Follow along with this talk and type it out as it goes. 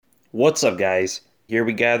What's up, guys? Here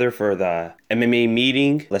we gather for the MMA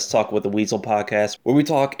meeting. Let's talk with the Weasel podcast, where we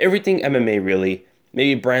talk everything MMA really,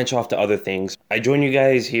 maybe branch off to other things. I join you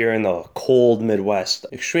guys here in the cold Midwest.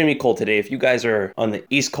 Extremely cold today. If you guys are on the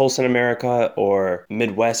East Coast in America or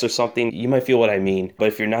Midwest or something, you might feel what I mean. But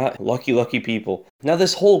if you're not, lucky people. Now,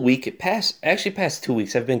 this whole week, past 2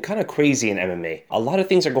 weeks, have been kind of crazy in MMA. A lot of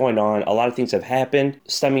things are going on. A lot of things have happened,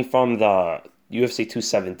 stemming from the UFC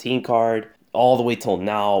 217 card all the way till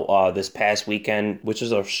now, this past weekend, which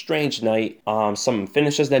is a strange night. Some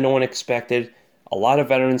finishes that no one expected, a lot of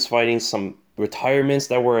veterans fighting, some retirements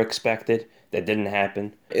that were expected that didn't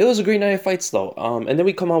happen. It was a great night of fights though. And then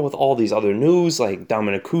we come out with all these other news, like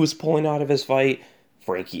Dominic Cruz pulling out of his fight,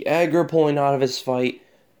 Frankie Edgar pulling out of his fight.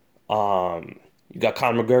 You got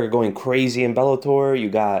Conor McGregor going crazy in Bellator. You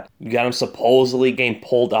got him supposedly getting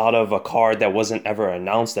pulled out of a card that wasn't ever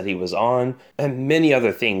announced that he was on, and many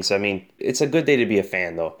other things. I mean, it's a good day to be a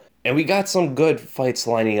fan, though. And we got some good fights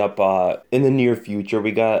lining up in the near future.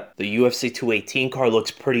 We got the UFC 218 card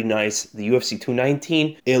looks pretty nice. The UFC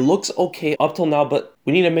 219, it looks okay up till now, but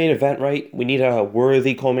we need a main event, right? We need a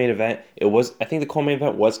worthy co-main event. I think the co-main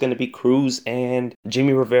event was going to be Cruz and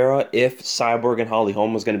Jimmy Rivera if Cyborg and Holly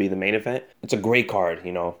Holm was going to be the main event. It's a great card,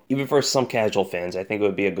 even for some casual fans. I think it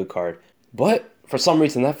would be a good card. But for some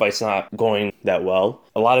reason, that fight's not going that well.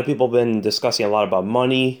 A lot of people have been discussing a lot about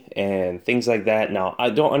money and things like that. Now, I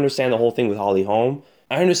don't understand the whole thing with Holly Holm.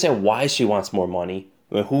 I understand why she wants more money.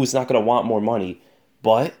 I mean, who's not going to want more money?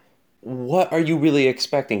 But what are you really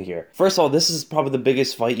expecting here? First of all, this is probably the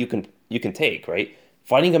biggest fight you can take, right?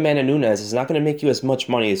 Fighting Amanda Nunes is not going to make you as much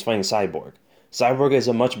money as fighting Cyborg. Cyborg is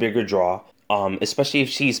a much bigger draw, especially if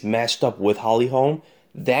she's matched up with Holly Holm.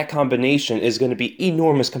 That combination is going to be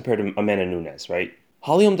enormous compared to Amanda Nunes, right?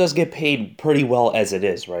 Holly Holm does get paid pretty well as it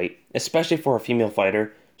is, right? Especially for a female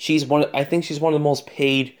fighter. I think she's one of the most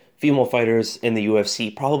paid female fighters in the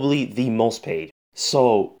UFC, probably the most paid.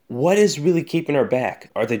 So, what is really keeping her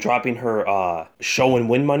back? Are they dropping her show and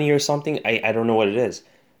win money or something? I don't know what it is.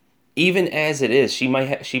 Even as it is, she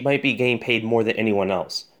might be getting paid more than anyone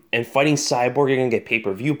else. And fighting Cyborg, you're gonna get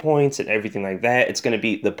pay-per-view points and everything like that. It's gonna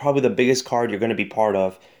be probably the biggest card you're gonna be part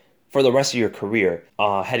of for the rest of your career,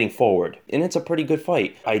 heading forward. And it's a pretty good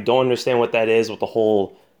fight. I don't understand what that is with the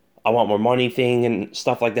whole I want more money thing and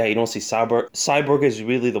stuff like that. You don't see Cyborg. Cyborg is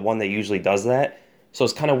really the one that usually does that. So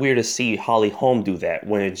it's kind of weird to see Holly Holm do that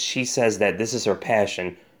when she says that this is her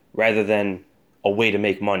passion rather than a way to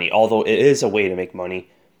make money. Although it is a way to make money.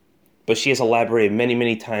 But she has elaborated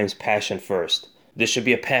many times passion first. This should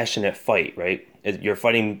be a passionate fight, right? You're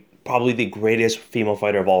fighting probably the greatest female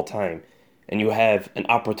fighter of all time. And you have an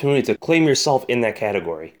opportunity to claim yourself in that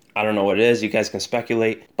category. I don't know what it is. You guys can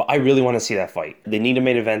speculate. But I really want to see that fight. They need a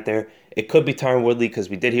main event there. It could be Tyron Woodley because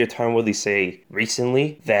we did hear Tyron Woodley say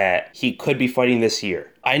recently that he could be fighting this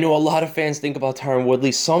year. I know a lot of fans think about Tyron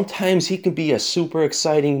Woodley. Sometimes he can be a super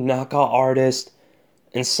exciting knockout artist.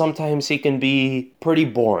 And sometimes he can be pretty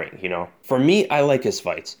boring. For me, I like his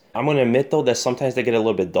fights. I'm going to admit, though, that sometimes they get a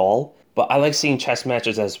little bit dull. But I like seeing chess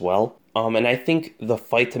matches as well. And I think the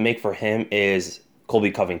fight to make for him is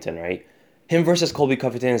Colby Covington, right? Him versus Colby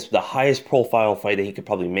Covington is the highest profile fight that he could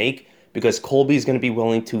probably make because Colby's going to be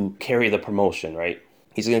willing to carry the promotion, right?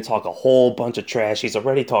 He's going to talk a whole bunch of trash. He's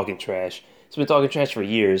already talking trash. He's been talking trash for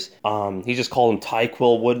years. He just called him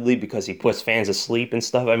Tyquill Woodley because he puts fans asleep and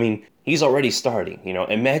stuff. I mean, he's already starting,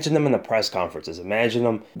 Imagine them in the press conferences. Imagine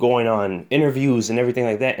them going on interviews and everything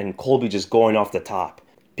like that, and Colby just going off the top.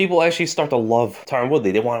 People actually start to love Tyron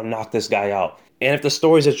Woodley. They want to knock this guy out. And if the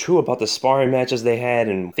stories are true about the sparring matches they had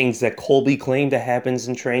and things that Colby claimed that happens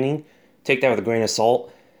in training, take that with a grain of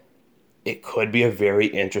salt. It could be a very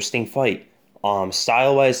interesting fight.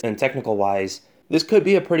 Style-wise and technical-wise, this could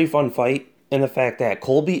be a pretty fun fight in the fact that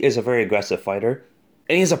Colby is a very aggressive fighter.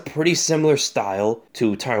 And he has a pretty similar style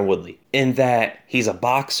to Tyron Woodley in that he's a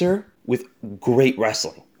boxer with great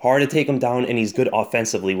wrestling. Hard to take him down, and he's good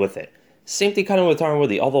offensively with it. Same thing kind of with Tyron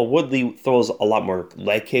Woodley, although Woodley throws a lot more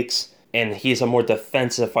leg kicks, and he's a more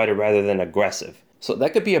defensive fighter rather than aggressive. So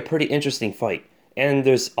that could be a pretty interesting fight. And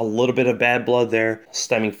there's a little bit of bad blood there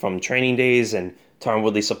stemming from training days and Tyron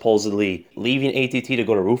Woodley supposedly leaving ATT to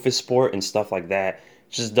go to Rufus Sport and stuff like that.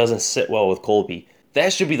 Just doesn't sit well with Colby.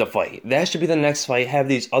 That should be the fight. That should be the next fight. Have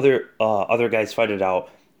these other guys fight it out.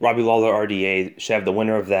 Robbie Lawler, RDA, should have the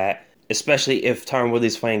winner of that, especially if Tyron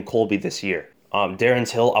Woodley's fighting Colby this year. Darren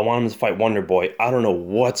Till, I want him to fight Wonder Boy. I don't know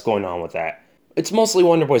what's going on with that. It's mostly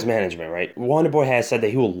Wonder Boy's management, right? Wonder Boy has said that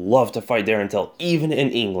he would love to fight Darren Till, even in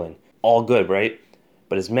England. All good, right?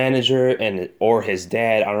 But his manager or his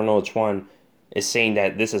dad, I don't know which one, is saying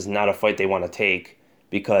that this is not a fight they want to take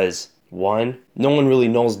because One, no one really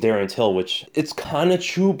knows Darren Till, which it's kind of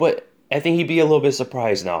true, but I think he'd be a little bit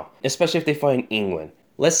surprised now, especially if they fight in England.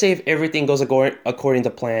 Let's say if everything goes according to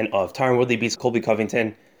plan of Tyron Woodley beats Colby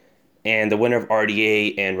Covington, and the winner of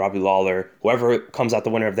RDA and Robbie Lawler, whoever comes out the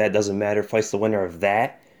winner of that doesn't matter, fights the winner of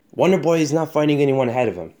that. Wonder Boy is not fighting anyone ahead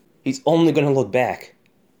of him. He's only going to look back,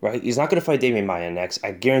 right? He's not going to fight Damian Maia next.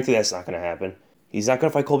 I guarantee that's not going to happen. He's not going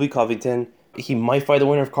to fight Colby Covington. He might fight the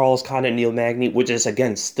winner of Carlos Condit and Neil Magny, which is,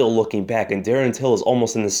 again, still looking back. And Darren Till is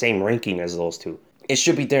almost in the same ranking as those two. It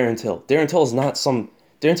should be Darren Till. Darren Till is not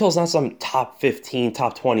some top 15,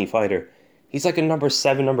 top 20 fighter. He's like a number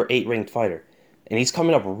 7, number 8 ranked fighter. And he's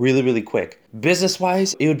coming up really, really quick.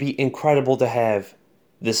 Business-wise, it would be incredible to have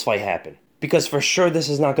this fight happen. Because for sure, this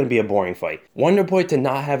is not going to be a boring fight. Wonder Boy, to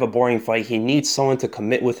not have a boring fight, he needs someone to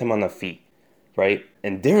commit with him on the feet, right?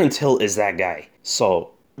 And Darren Till is that guy.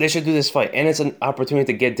 So they should do this fight. And it's an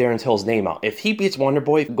opportunity to get Darren Till's name out. If he beats Wonder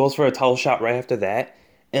Boy, goes for a title shot right after that,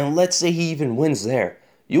 and let's say he even wins there,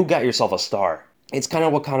 you got yourself a star. It's kind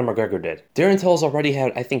of what Conor McGregor did. Darren Till's already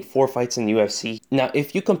had, I think, 4 fights in the UFC. Now,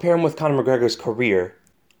 if you compare him with Conor McGregor's career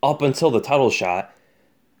up until the title shot,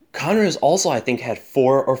 Conor has also, I think, had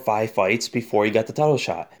 4 or 5 fights before he got the title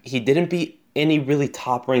shot. He didn't beat any really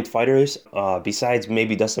top-ranked fighters, besides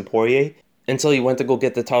maybe Dustin Poirier, until he went to go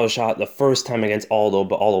get the title shot the first time against Aldo,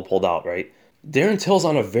 but Aldo pulled out, right? Darren Till's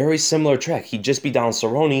on a very similar track. He just beat down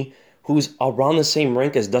Cerrone, who's around the same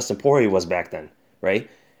rank as Dustin Poirier was back then, right?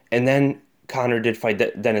 And then Conor did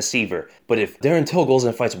fight Dennis Seaver. But if Darren Till goes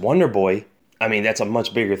and fights Wonder Boy, I mean, that's a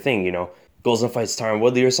much bigger thing, you know? Goes and fights Tyron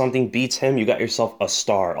Woodley or something, beats him, you got yourself a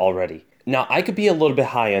star already. Now, I could be a little bit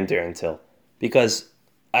high on Darren Till because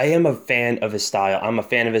I am a fan of his style. I'm a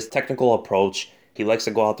fan of his technical approach. He likes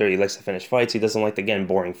to go out there. He likes to finish fights. He doesn't like to get in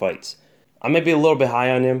boring fights. I may be a little bit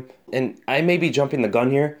high on him, and I may be jumping the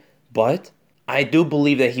gun here, but I do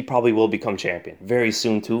believe that he probably will become champion very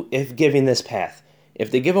soon too, if given this path. If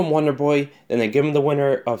they give him Wonder Boy, then they give him the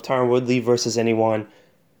winner of Tyron Woodley versus anyone,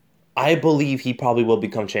 I believe he probably will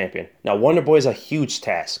become champion. Now, Wonder Boy is a huge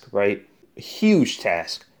task, right? Huge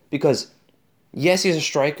task. Because, yes, he's a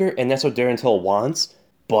striker, and that's what Darren Till wants,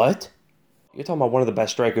 but you're talking about one of the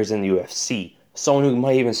best strikers in the UFC. Someone who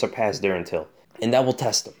might even surpass Darren Till. And that will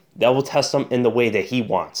test him. That will test him in the way that he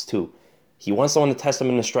wants, too. He wants someone to test him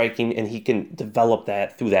in the striking, and he can develop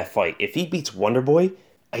that through that fight. If he beats Wonder Boy,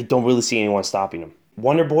 I don't really see anyone stopping him.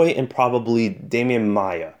 Wonder Boy and probably Damian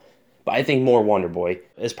Maia. But I think more Wonder Boy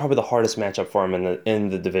is probably the hardest matchup for him in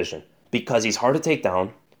the division. Because he's hard to take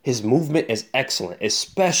down. His movement is excellent,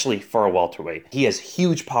 especially for a welterweight. He has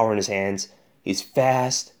huge power in his hands. He's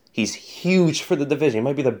fast. He's huge for the division. He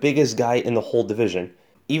might be the biggest guy in the whole division.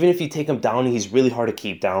 Even if you take him down, he's really hard to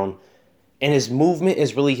keep down. And his movement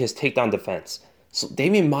is really his takedown defense. So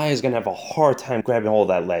Damian Maia is going to have a hard time grabbing hold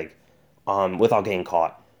of that leg without getting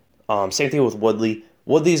caught. Same thing with Woodley.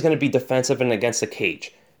 Woodley is going to be defensive and against the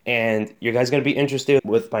cage. And you guys going to be interested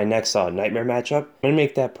with my next Nightmare matchup. I'm going to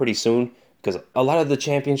make that pretty soon because a lot of the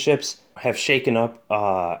championships have shaken up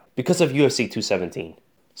because of UFC 217.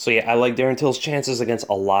 So yeah, I like Darren Till's chances against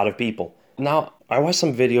a lot of people. Now, I watched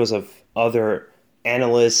some videos of other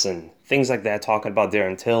analysts and things like that talking about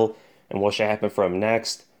Darren Till and what should happen for him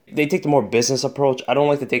next. They take the more business approach. I don't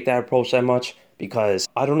like to take that approach that much because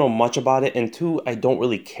I don't know much about it. And 2, I don't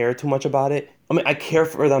really care too much about it. I mean, I care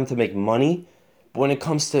for them to make money. But when it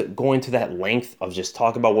comes to going to that length of just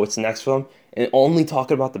talking about what's next for them and only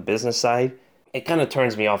talking about the business side, it kind of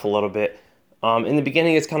turns me off a little bit. In the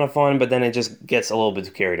beginning, it's kind of fun, but then it just gets a little bit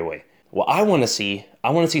too carried away. What I want to see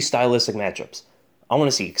stylistic matchups. I want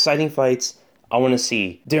to see exciting fights. I want to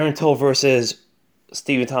see Darren Till versus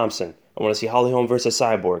Stephen Thompson. I want to see Holly Holm versus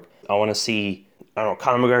Cyborg. I want to see, Conor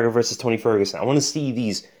McGregor versus Tony Ferguson. I want to see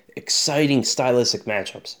these exciting stylistic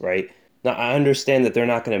matchups, right? Now, I understand that they're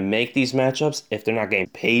not going to make these matchups if they're not getting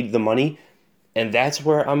paid the money, and that's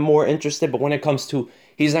where I'm more interested. But when it comes to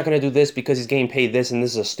he's not going to do this because he's getting paid this, and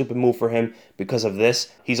this is a stupid move for him because of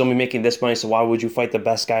this, he's only making this money, so why would you fight the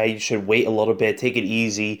best guy? You should wait a little bit, take it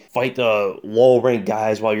easy, fight the low-ranked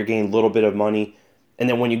guys while you're getting a little bit of money, and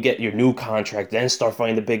then when you get your new contract, then start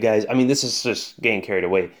fighting the big guys. I mean, this is just getting carried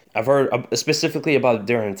away. I've heard specifically about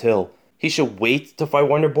Darren Till. He should wait to fight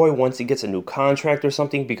Wonder Boy once he gets a new contract or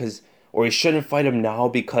something or he shouldn't fight him now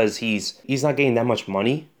because he's not getting that much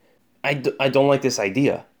money. I don't like this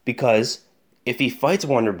idea because if he fights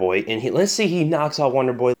Wonder Boy and let's say he knocks out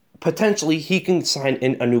Wonder Boy, potentially he can sign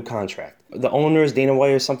in a new contract. The owners, Dana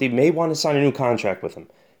White or something, may want to sign a new contract with him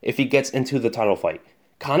if he gets into the title fight.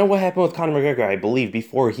 Kind of what happened with Conor McGregor, I believe,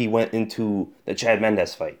 before he went into the Chad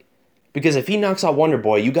Mendes fight. Because if he knocks out Wonder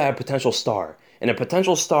Boy, you got a potential star. And a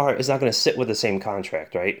potential star is not going to sit with the same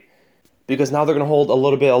contract, right? because now they're going to hold a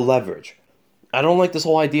little bit of leverage. I don't like this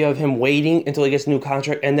whole idea of him waiting until he gets a new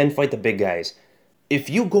contract and then fight the big guys. If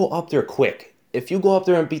you go up there quick, if you go up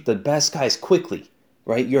there and beat the best guys quickly,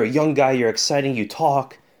 right? You're a young guy, you're exciting, you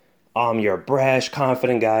talk, you're a brash,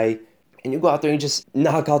 confident guy, and you go out there and just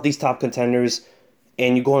knock out these top contenders,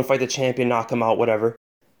 and you go and fight the champion, knock him out, whatever.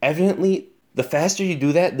 Evidently, the faster you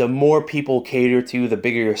do that, the more people cater to you, the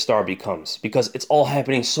bigger your star becomes, because it's all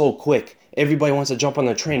happening so quick. Everybody wants to jump on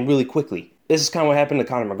the train really quickly. This is kind of what happened to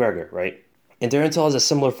Conor McGregor, right? And Darren Till has a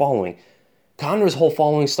similar following. Conor's whole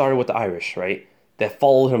following started with the Irish, right? That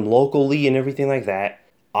followed him locally and everything like that.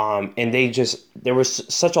 And there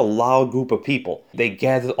was such a loud group of people. They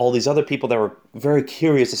gathered all these other people that were very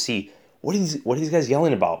curious to see, what are these guys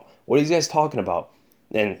yelling about? What are these guys talking about?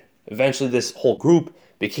 And eventually this whole group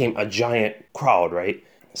became a giant crowd, right?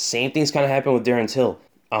 Same things kind of happened with Darren Till,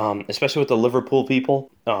 especially with the Liverpool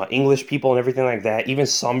people, English people and everything like that, even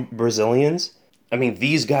some Brazilians. I mean,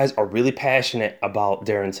 these guys are really passionate about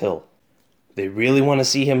Darren Till. They really want to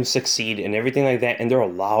see him succeed and everything like that, and they're a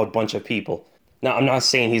loud bunch of people. Now, I'm not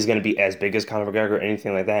saying he's going to be as big as Conor McGregor or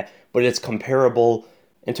anything like that, but it's comparable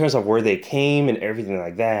in terms of where they came and everything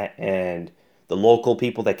like that, and the local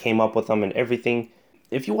people that came up with them and everything.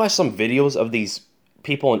 If you watch some videos of these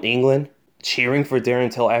people in England cheering for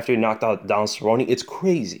Darren Till after he knocked out Don Cerrone, it's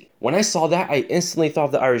crazy. When I saw that, I instantly thought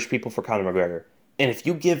of the Irish people for Conor McGregor. And if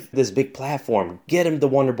you give this big platform, get him the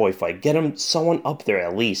Wonderboy fight, get him someone up there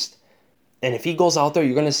at least. And if he goes out there,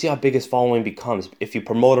 you're going to see how big his following becomes if you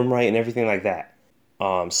promote him right and everything like that.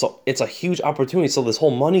 So it's a huge opportunity. So this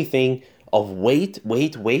whole money thing of wait,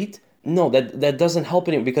 no, that doesn't help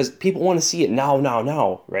anyone, because people want to see it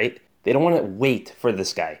now, right? They don't want to wait for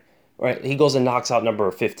this guy, right? He goes and knocks out number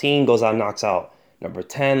 15, goes out and knocks out number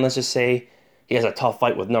 10, let's just say. He has a tough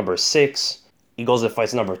fight with number 6. He goes and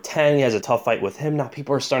fights number 10. He has a tough fight with him. Now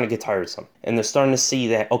people are starting to get tiresome. And they're starting to see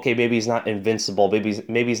that, okay, maybe he's not invincible. Maybe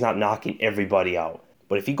he's not knocking everybody out.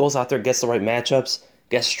 But if he goes out there, gets the right matchups,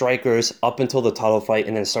 gets strikers up until the title fight,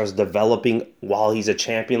 and then starts developing while he's a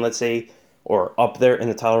champion, let's say, or up there in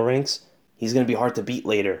the title ranks, he's going to be hard to beat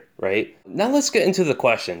later, right? Now let's get into the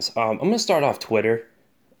questions. I'm going to start off Twitter.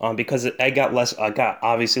 Because I got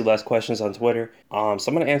obviously less questions on Twitter. So I'm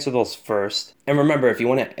gonna answer those first. And remember, if you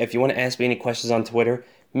wanna ask me any questions on Twitter,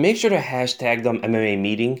 make sure to hashtag them MMA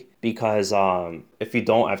meeting, because if you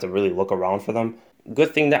don't, I have to really look around for them.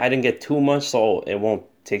 Good thing that I didn't get too much, so it won't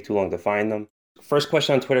take too long to find them. First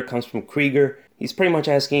question on Twitter comes from Krieger. He's pretty much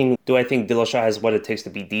asking, do I think Dillashaw has what it takes to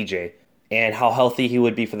beat DJ, and how healthy he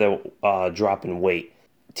would be for the drop in weight.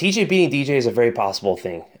 TJ beating DJ is a very possible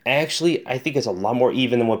thing. Actually, I think it's a lot more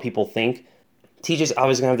even than what people think. TJ's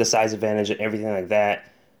obviously going to have the size advantage and everything like that.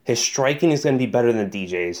 His striking is going to be better than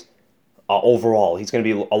DJ's overall. He's going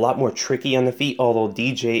to be a lot more tricky on the feet, although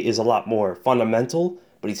DJ is a lot more fundamental,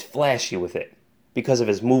 but he's flashy with it because of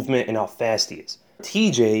his movement and how fast he is.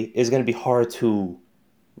 TJ is going to be hard to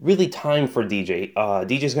really time for DJ.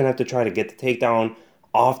 DJ's going to have to try to get the takedown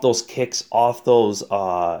off those kicks, off those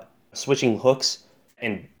switching hooks.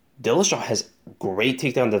 And Dillashaw has great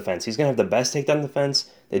takedown defense. He's going to have the best takedown defense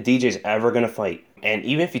that DJ's ever going to fight. And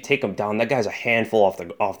even if you take him down, that guy's a handful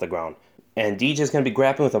off the ground. And DJ's going to be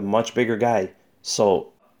grappling with a much bigger guy.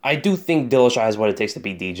 So I do think Dillashaw has what it takes to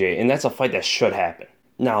beat DJ. And that's a fight that should happen.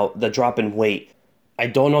 Now, the drop in weight. I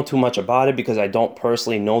don't know too much about it because I don't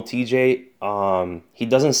personally know TJ. He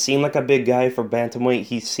doesn't seem like a big guy for bantamweight.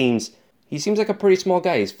 He seems like a pretty small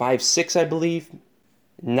guy. He's 5'6", I believe.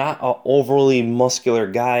 Not an overly muscular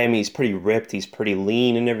guy. I mean, he's pretty ripped. He's pretty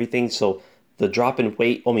lean and everything. So the drop in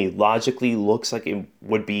weight only logically looks like it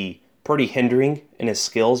would be pretty hindering in his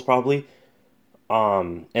skills probably.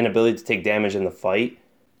 And ability to take damage in the fight.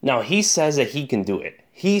 Now, he says that he can do it.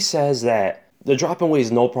 He says that the drop in weight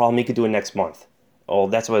is no problem. He could do it next month. Oh,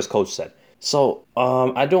 that's what his coach said. So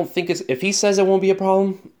I don't think if he says it won't be a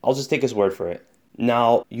problem, I'll just take his word for it.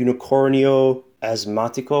 Now, Unicornio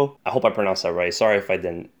Asmatico, I hope I pronounced that right. Sorry if I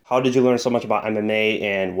didn't. How did you learn so much about MMA,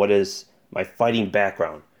 and what is my fighting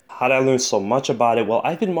background? How did I learn so much about it? Well,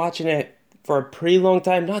 I've been watching it for a pretty long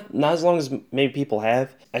time. Not as long as maybe people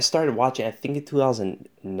have. I started watching, I think in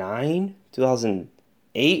 2009,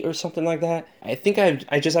 2008 or something like that. I think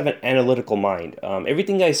I just have an analytical mind.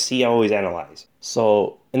 Everything I see, I always analyze.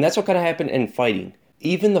 So, and that's what kind of happened in fighting.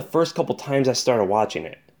 Even the first couple times I started watching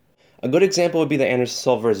it. A good example would be the Anderson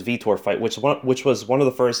Silva vs. Vitor fight, which was one of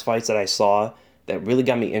the first fights that I saw that really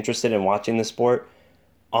got me interested in watching the sport.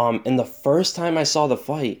 And the first time I saw the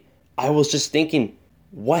fight, I was just thinking,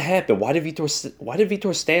 what happened? Why did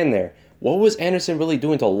Vitor stand there? What was Anderson really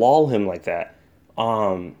doing to lull him like that?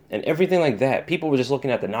 And everything like that. People were just looking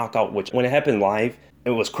at the knockout, which when it happened live,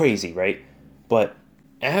 It was crazy, right? But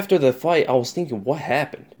after the fight, I was thinking, what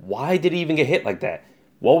happened? Why did he even get hit like that?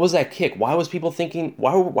 What was that kick? Why was people thinking?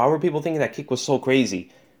 Why were people thinking that kick was so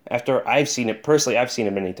crazy? After I've seen it personally, I've seen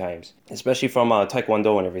it many times, especially from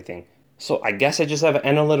Taekwondo and everything. So I guess I just have an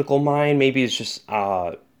analytical mind. Maybe it's just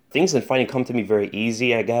things in fighting come to me very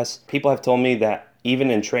easy. I guess people have told me that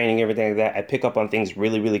even in training, everything like that, I pick up on things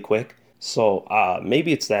really, really quick. So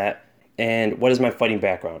maybe it's that. And what is my fighting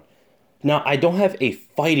background? Now, I don't have a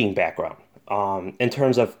fighting background in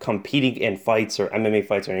terms of competing in fights or MMA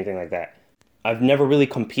fights or anything like that. I've never really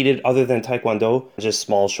competed other than Taekwondo, just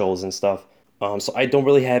small shows and stuff. So I don't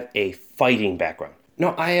really have a fighting background.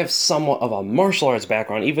 Now, I have somewhat of a martial arts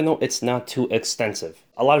background, even though it's not too extensive.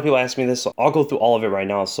 A lot of people ask me this, so I'll go through all of it right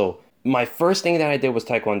now. So my first thing that I did was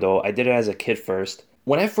Taekwondo. I did it as a kid first.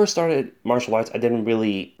 When I first started martial arts, I didn't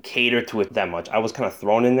really cater to it that much. I was kind of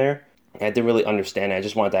thrown in there. I didn't really understand it. I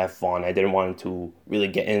just wanted to have fun. I didn't want to really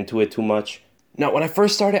get into it too much. Now, when I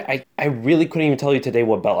first started, I really couldn't even tell you today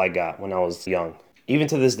what belt I got when I was young. Even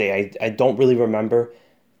to this day, I don't really remember.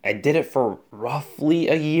 I did it for roughly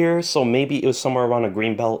a year, so maybe it was somewhere around a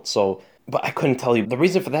green belt. So, but I couldn't tell you. The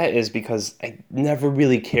reason for that is because I never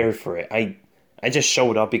really cared for it. I just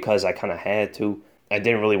showed up because I kind of had to. I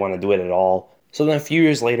didn't really want to do it at all. So then a few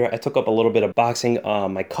years later, I took up a little bit of boxing.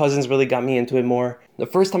 My cousins really got me into it more. The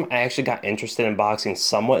first time I actually got interested in boxing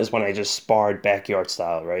somewhat is when I just sparred backyard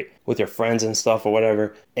style, right? With your friends and stuff or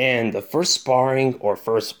whatever. And the first sparring or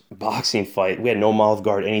first boxing fight, we had no mouth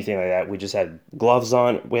guard, anything like that. We just had gloves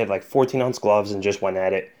on. We had like 14-ounce gloves and just went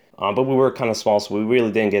at it. But we were kind of small, so we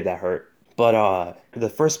really didn't get that hurt. But the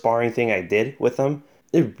first sparring thing I did with them,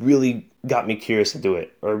 it really got me curious to do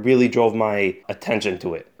it, or really drove my attention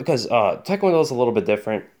to it. Because Taekwondo is a little bit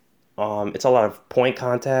different. It's a lot of point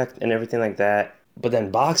contact and everything like that. But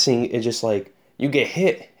then boxing is just like you get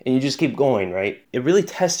hit and you just keep going, right? It really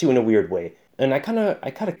tests you in a weird way. And I kind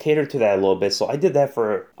of catered to that a little bit. So I did that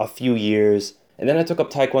for a few years. And then I took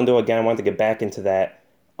up Taekwondo again. I wanted to get back into that.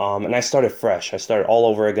 And I started fresh. I started all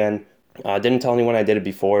over again. Didn't tell anyone I did it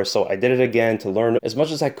before, so I did it again to learn as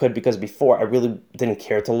much as I could because before I really didn't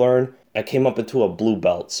care to learn. I came up into a blue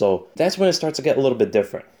belt, so that's when it starts to get a little bit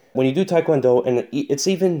different. When you do Taekwondo, and it's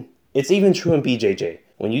even true in BJJ.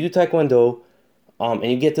 When you do Taekwondo,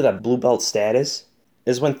 and you get to that blue belt status,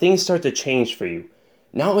 is when things start to change for you.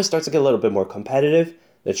 Now it starts to get a little bit more competitive.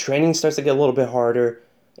 The training starts to get a little bit harder.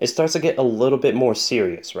 It starts to get a little bit more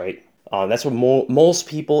serious, right? That's when most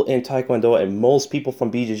people in Taekwondo and most people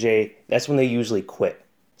from BJJ, that's when they usually quit.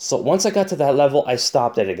 So once I got to that level, I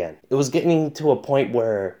stopped it again. It was getting to a point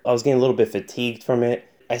where I was getting a little bit fatigued from it.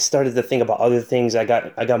 I started to think about other things. I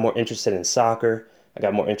got more interested in soccer. I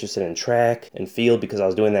got more interested in track and field because I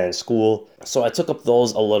was doing that in school. So I took up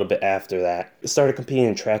those a little bit after that. I started competing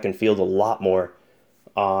in track and field a lot more.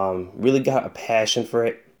 Really got a passion for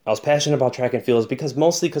it. I was passionate about track and field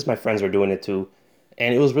mostly because my friends were doing it too.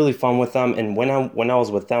 And it was really fun with them. And when I was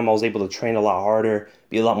with them, I was able to train a lot harder,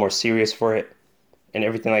 be a lot more serious for it, and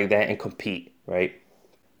everything like that, and compete, right?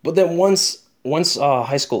 But then once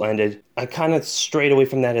high school ended, I kind of strayed away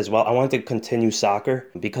from that as well. I wanted to continue soccer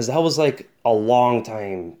because that was like a long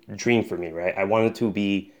time dream for me, right? I wanted to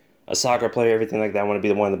be a soccer player, everything like that. I wanted to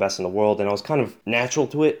be one of the best in the world, and I was kind of natural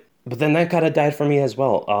to it. But then that kind of died for me as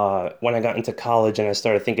well. When I got into college and I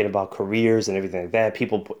started thinking about careers and everything like that,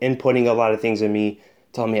 people inputting a lot of things in me,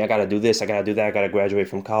 telling me I got to do this, I got to do that, I got to graduate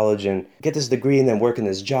from college and get this degree and then work in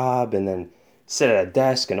this job and then sit at a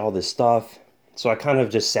desk and all this stuff. So I kind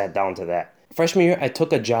of just sat down to that. Freshman year, I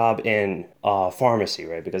took a job in pharmacy,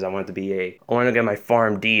 right? Because I wanted to get my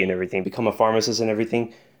PharmD and everything, become a pharmacist and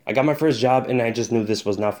everything. I got my first job and I just knew this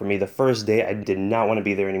was not for me. The first day, I did not want to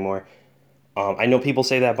be there anymore. I know people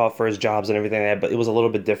say that about first jobs and everything like that, but it was a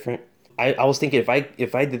little bit different. I was thinking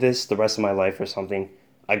if I did this the rest of my life or something,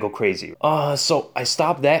 I'd go crazy. So I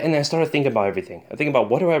stopped that and I started thinking about everything. I think about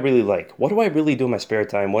what do I really like? What do I really do in my spare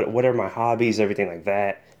time? What are my hobbies, everything like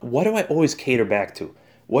that? What do I always cater back to?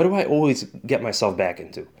 What do I always get myself back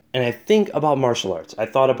into? And I think about martial arts. I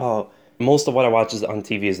thought about most of what I watch is on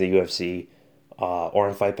TV is the UFC or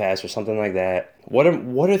on Fight Pass or something like that. What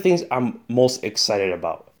are things I'm most excited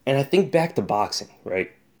about? And I think back to boxing,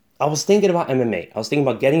 right? I was thinking about MMA. I was thinking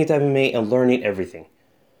about getting into MMA and learning everything.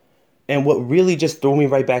 And what really just threw me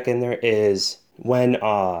right back in there is when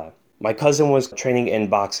my cousin was training in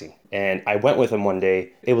boxing. And I went with him one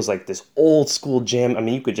day. It was like this old school gym. I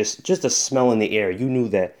mean, you could just the smell in the air. You knew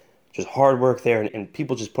that just hard work there and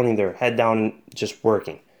people just putting their head down and just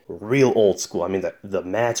working. Real old school. I mean, the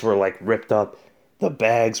mats were like ripped up. The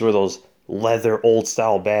bags were those leather old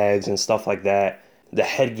style bags and stuff like that. The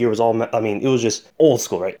headgear was all, it was just old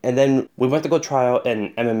school, right? And then we went to go try out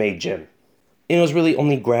an MMA gym. And it was really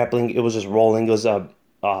only grappling. It was just rolling. It was a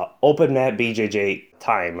open mat BJJ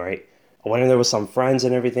time, right? I went in there with some friends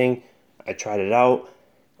and everything. I tried it out.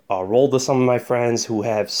 Rolled with some of my friends who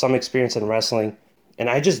have some experience in wrestling. And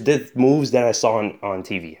I just did moves that I saw on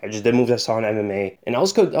TV. I just did moves I saw in MMA. And I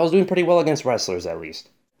was good. I was doing pretty well against wrestlers, at least.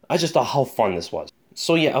 I just thought how fun this was.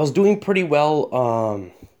 So yeah, I was doing pretty well.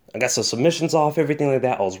 I got some submissions off, everything like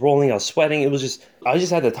that. I was rolling, I was sweating. I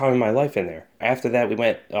just had the time of my life in there. After that, we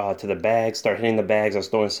went to the bags, started hitting the bags. I was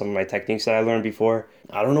throwing some of my techniques that I learned before.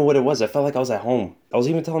 I don't know what it was. I felt like I was at home. I was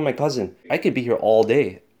even telling my cousin, I could be here all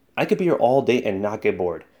day. I could be here all day and not get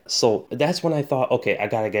bored. So that's when I thought, okay, I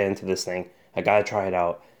got to get into this thing. I got to try it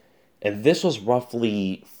out. And this was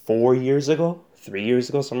roughly 3 years ago,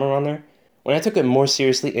 somewhere around there. When I took it more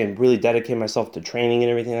seriously and really dedicated myself to training and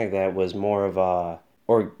everything like that, was more of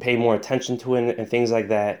or pay more attention to it and things like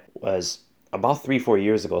that, was about 3-4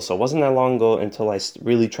 years ago. So it wasn't that long ago until I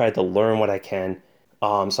really tried to learn what I can.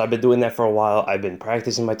 So I've been doing that for a while. I've been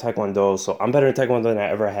practicing my Taekwondo. So I'm better in Taekwondo than I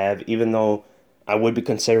ever have, even though I would be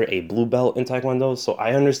considered a blue belt in Taekwondo. So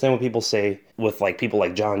I understand what people say with like people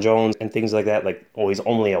like John Jones and things like that. Like, oh, he's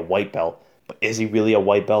only a white belt. But is he really a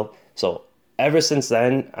white belt? So ever since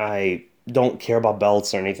then, I don't care about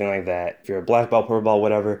belts or anything like that. If you're a black belt, purple belt,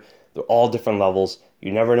 whatever, they're all different levels.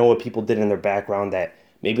 You never know what people did in their background, that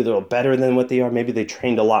maybe they're better than what they are. Maybe they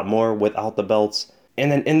trained a lot more without the belts.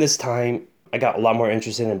 And then in this time, I got a lot more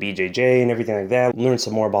interested in BJJ and everything like that. Learned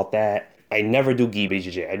some more about that. I never do gi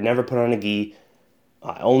BJJ. I never put on a gi.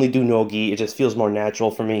 I only do no gi. It just feels more natural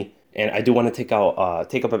for me. And I do want to take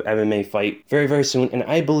up an MMA fight very, very soon. And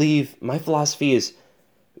I believe my philosophy is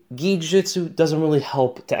gi jiu-jitsu doesn't really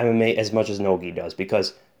help to MMA as much as no gi does,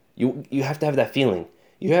 because you have to have that feeling.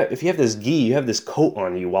 If you have this gi, you have this coat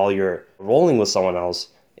on you while you're rolling with someone else.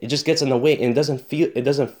 It just gets in the way, and it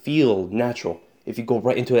doesn't feel natural if you go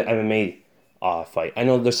right into an MMA fight. I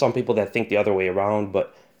know there's some people that think the other way around,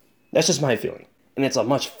 but that's just my feeling. And it's a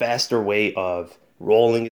much faster way of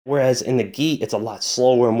rolling. Whereas in the gi, it's a lot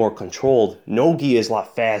slower and more controlled. No gi is a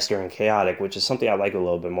lot faster and chaotic, which is something I like a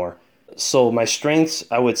little bit more. So my strengths,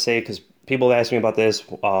 I would say, because people ask me about this,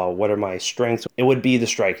 what are my strengths? It would be the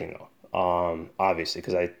striking, though. Obviously,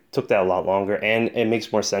 because I took that a lot longer and it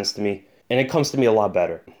makes more sense to me and it comes to me a lot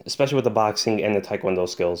better, especially with the boxing and the Taekwondo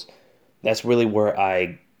skills. That's really where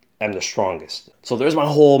I am the strongest. So there's my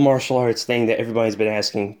whole martial arts thing that everybody's been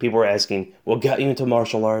asking. People are asking, what got you into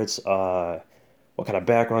martial arts? What kind of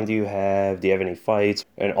background do you have? Do you have any fights?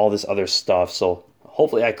 And all this other stuff. So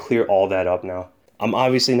hopefully I clear all that up now. I'm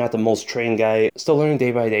obviously not the most trained guy, still learning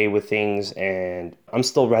day by day with things, and I'm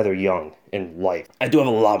still rather young in life. I do have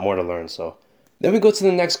a lot more to learn, so. Then we go to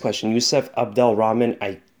the next question. Yusef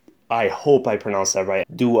Abdelrahman, I hope I pronounced that right.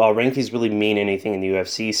 Do rankings really mean anything in the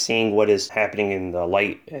UFC, seeing what is happening in the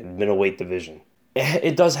light and middleweight division?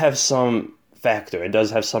 It does have some factor. It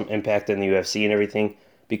does have some impact in the UFC and everything,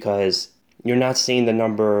 because you're not seeing the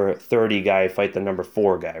number 30 guy fight the number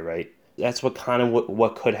 4 guy, right? That's what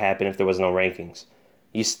could happen if there was no rankings.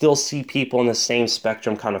 You still see people in the same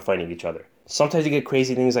spectrum kind of fighting each other. Sometimes you get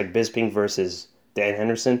crazy things like Bisping versus Dan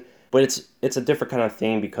Henderson, but it's a different kind of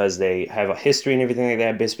thing because they have a history and everything like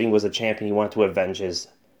that. Bisping was a champion. He wanted to avenge his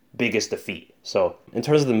biggest defeat. So in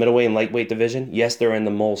terms of the middleweight and lightweight division, yes, they're in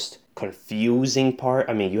the most confusing part.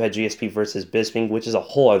 I mean, you had GSP versus Bisping, which is a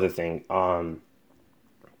whole other thing. And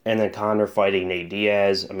then Conor fighting Nate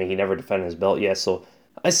Diaz. I mean, he never defended his belt yet, so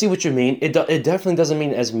I see what you mean. It definitely doesn't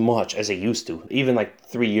mean as much as it used to. Even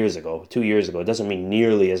like 2 years ago, it doesn't mean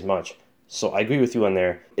nearly as much. So I agree with you on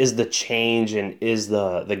there. Is the change and is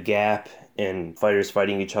the gap in fighters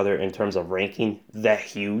fighting each other in terms of ranking that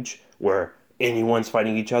huge where anyone's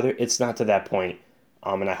fighting each other? It's not to that point,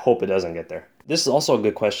 and I hope it doesn't get there. This is also a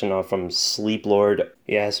good question from Sleep Lord.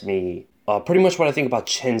 He asked me pretty much what I think about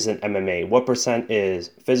chins in MMA. What percent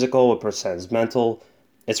is physical? What percent is mental?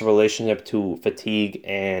 Its relationship to fatigue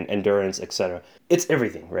and endurance, etc. It's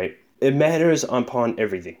everything, right? It matters upon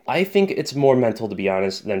everything. I think it's more mental, to be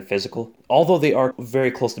honest, than physical. Although they are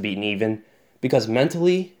very close to being even. Because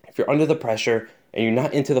mentally, if you're under the pressure and you're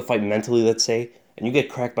not into the fight mentally, let's say, and you get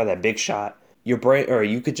cracked by that big shot, your brain, or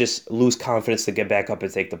you could just lose confidence to get back up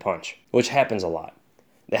and take the punch, which happens a lot.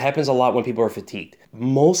 That happens a lot when people are fatigued.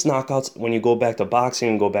 Most knockouts, when you go back to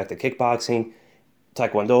boxing, go back to kickboxing,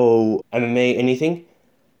 Taekwondo, MMA, anything,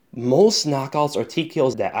 most knockouts or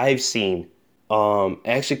TKOs that I've seen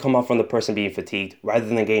actually come out from the person being fatigued rather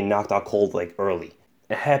than getting knocked out cold like early.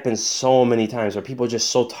 It happens so many times where people are just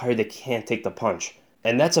so tired they can't take the punch.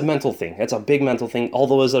 And that's a mental thing. That's a big mental thing,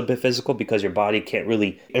 although it's a bit physical because your body can't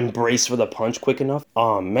really embrace for the punch quick enough.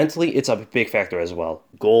 Mentally, it's a big factor as well.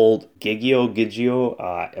 Gold,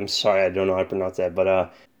 Gigio, I'm sorry, I don't know how to pronounce that,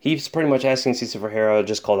 but he's pretty much asking Cesar Ferreira,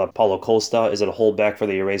 just called up Paulo Costa, is it a holdback for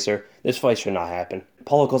the eraser? This fight should not happen.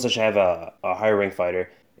 Paulo Costa should have a higher rank fighter.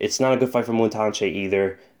 It's not a good fight for Muntache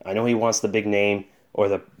either. I know he wants the big name or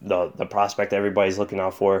the prospect that everybody's looking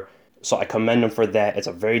out for. So I commend him for that. It's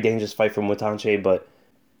a very dangerous fight for Muntache, but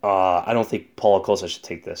I don't think Paulo Costa should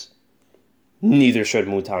take this. Neither should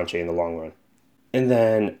Muntache in the long run. And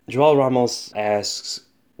then Joel Ramos asks,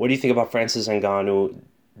 what do you think about Francis Ngannou?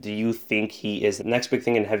 Do you think he is the next big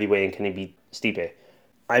thing in heavyweight and can he beat Stipe?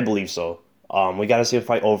 I believe so. We got to see him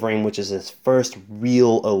fight Overeem, which is his first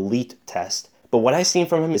real elite test. But what I've seen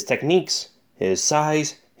from him, his techniques, his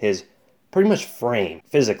size, his pretty much frame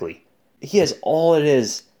physically. He has all it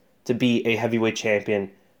is to be a heavyweight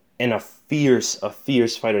champion and a fierce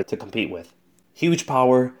fighter to compete with. Huge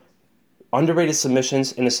power, underrated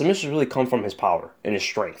submissions, and the submissions really come from his power and his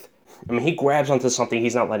strength. I mean, he grabs onto something,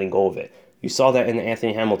 he's not letting go of it. You saw that in the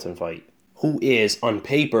Anthony Hamilton fight, who is, on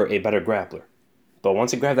paper, a better grappler. But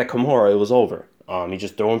once he grabbed that Kimura, it was over. He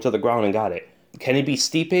just threw him to the ground and got it. Can he beat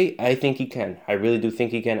Stipe? I think he can. I really do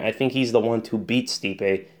think he can. I think he's the one to beat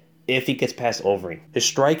Stipe if he gets past Overeem. His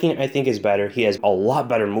striking, I think, is better. He has a lot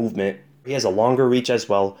better movement. He has a longer reach as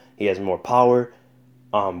well. He has more power,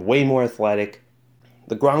 way more athletic.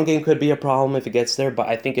 The ground game could be a problem if it gets there, but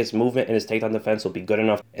I think his movement and his takedown defense will be good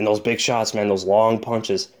enough. And those big shots, man, those long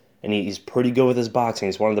punches. And he's pretty good with his boxing.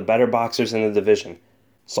 He's one of the better boxers in the division.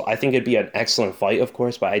 So I think it'd be an excellent fight, of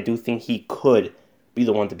course, but I do think he could be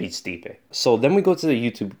the one to beat Stipe. So then we go to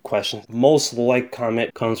the YouTube questions. Most liked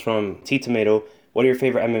comment comes from T Tomato. What are your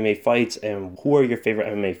favorite MMA fights and who are your favorite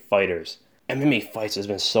MMA fighters? MMA fights, there's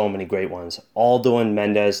been so many great ones. Aldo and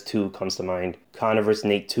Mendez 2 comes to mind. Conor vs.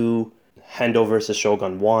 Nate 2. Hendo vs.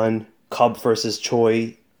 Shogun 1. Cub vs.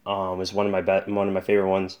 Choi is one of my favorite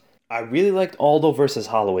ones. I really liked Aldo versus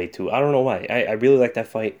Holloway 2. I don't know why. I really liked that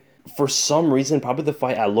fight. For some reason, probably the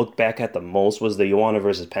fight I looked back at the most was the Joanna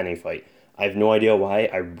versus Penny fight. I have no idea why.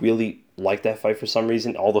 I really liked that fight for some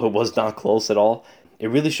reason, although it was not close at all. It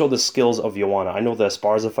really showed the skills of Joanna. I know the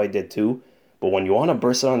Esparza fight did too, but when Joanna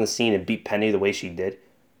bursted on the scene and beat Penny the way she did,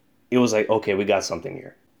 it was like, okay, we got something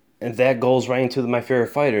here. And that goes right into my favorite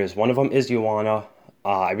fighters. One of them is Joanna.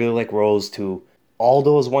 I really like Rose too.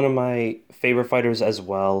 Aldo is one of my favorite fighters as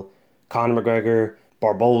well. Conor McGregor,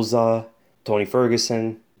 Barboza, Tony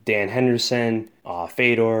Ferguson, Dan Henderson,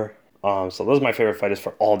 Fedor. So those are my favorite fighters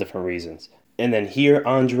for all different reasons. And then here,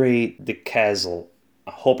 Andre De Cazzo.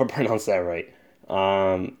 I hope I pronounced that right.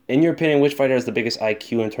 In your opinion, which fighter has the biggest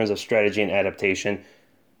IQ in terms of strategy and adaptation?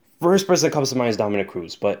 First person that comes to mind is Dominic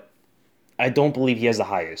Cruz, but I don't believe he has the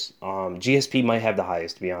highest. GSP might have the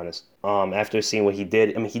highest, to be honest. After seeing what he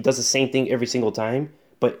did, I mean, he does the same thing every single time,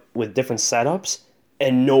 but with different setups,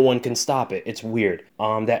 and no one can stop it. It's weird.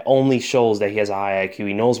 That only shows that he has a high IQ.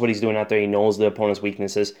 He knows what he's doing out there. He knows the opponent's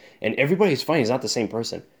weaknesses, and everybody's fighting. He's not the same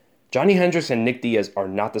person. Johnny Hendricks and Nick Diaz are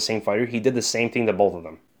not the same fighter. He did the same thing to both of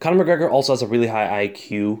them. Conor McGregor also has a really high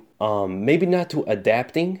IQ. Maybe not to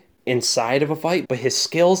adapting inside of a fight, but his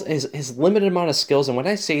skills, his limited amount of skills, and when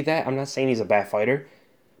I say that, I'm not saying he's a bad fighter,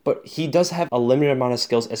 but he does have a limited amount of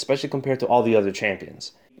skills, especially compared to all the other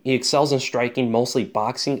champions. He excels in striking, mostly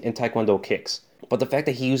boxing and taekwondo kicks. But the fact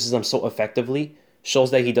that he uses them so effectively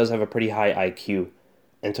shows that he does have a pretty high IQ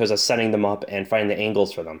in terms of setting them up and finding the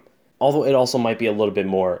angles for them. Although it also might be a little bit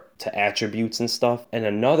more to attributes and stuff. And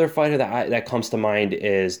another fighter that comes to mind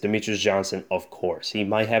is Demetrius Johnson, of course. He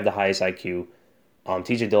might have the highest IQ.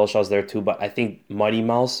 TJ Dillashaw's there too, but I think Mighty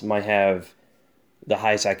Mouse might have the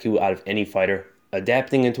highest IQ out of any fighter.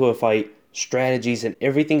 Adapting into a fight, strategies, and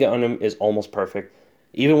everything on him is almost perfect.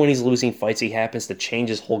 Even when he's losing fights, he happens to change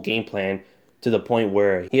his whole game plan to the point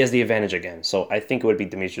where he has the advantage again. So I think it would be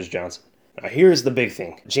Demetrius Johnson. Now here's the big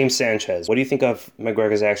thing. James Sanchez. What do you think of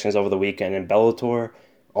McGregor's actions over the weekend in Bellator?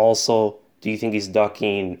 Also, do you think he's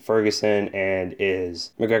ducking Ferguson, and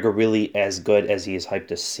is McGregor really as good as he is hyped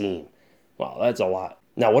to seem? Wow, that's a lot.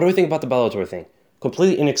 Now, what do we think about the Bellator thing?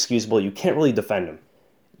 Completely inexcusable. You can't really defend him.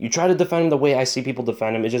 You try to defend him the way I see people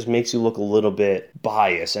defend him, it just makes you look a little bit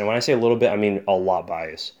biased. And when I say a little bit, I mean a lot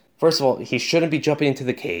biased. First of all, he shouldn't be jumping into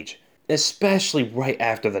the cage, especially right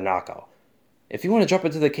after the knockout. If you want to jump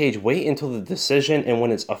into the cage, wait until the decision and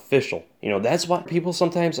when it's official. You know, that's why people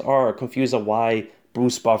sometimes are confused on why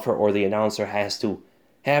Bruce Buffer or the announcer has to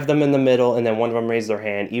have them in the middle and then one of them raise their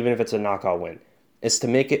hand, even if it's a knockout win. It's to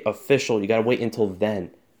make it official. You got to wait until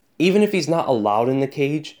then. Even if he's not allowed in the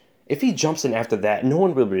cage, if he jumps in after that, no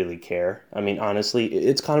one will really care. I mean, honestly,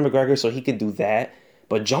 it's Conor McGregor, so he could do that.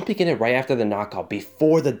 But jumping in it right after the knockout,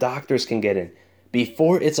 before the doctors can get in,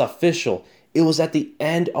 before it's official, it was at the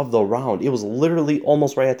end of the round. It was literally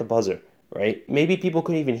almost right at the buzzer, right? Maybe people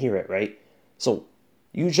couldn't even hear it, right? So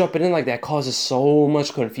you jumping in like that causes so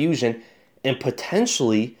much confusion, and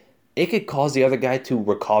potentially it could cause the other guy to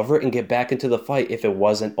recover and get back into the fight if it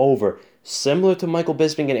wasn't over. Similar to Michael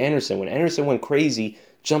Bisping and Anderson. When Anderson went crazy,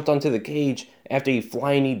 jumped onto the cage after he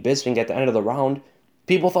flying kneed Bisping at the end of the round,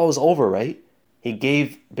 people thought it was over, right? He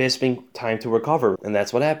gave Bisping time to recover, and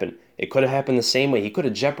that's what happened. It could have happened the same way. He could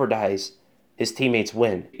have jeopardized his teammates'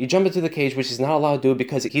 win. You jump into the cage, which he's not allowed to do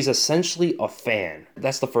because he's essentially a fan.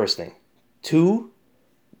 That's the first thing. 2,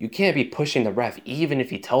 you can't be pushing the ref even if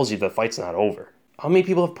he tells you the fight's not over. How many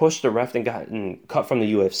people have pushed the ref and gotten cut from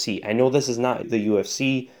the UFC? I know this is not the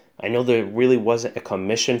UFC. I know there really wasn't a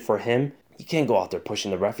commission for him. You can't go out there pushing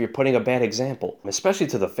the ref. You're putting a bad example, especially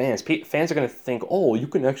to the fans. Fans are going to think, oh, you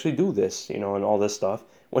can actually do this, and all this stuff,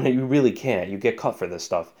 when you really can't. You get cut for this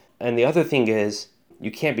stuff. And the other thing is, you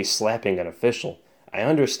can't be slapping an official. I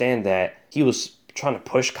understand that he was trying to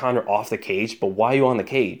push Conor off the cage, but why are you on the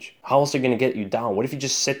cage? How else are they going to get you down? What if you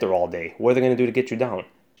just sit there all day? What are they going to do to get you down?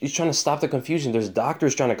 He's trying to stop the confusion. There's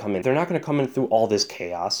doctors trying to come in. They're not going to come in through all this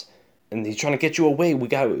chaos. And he's trying to get you away.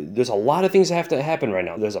 There's a lot of things that have to happen right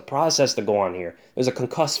now. There's a process to go on here. There's a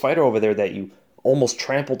concussed fighter over there that you almost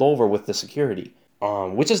trampled over with the security.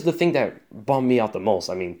 Which is the thing that bummed me out the most.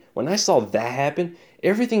 I mean, when I saw that happen,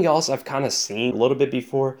 everything else I've kind of seen a little bit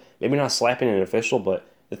before. Maybe not slapping an official, but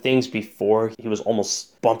the things before, he was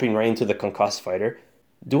almost bumping right into the concussed fighter.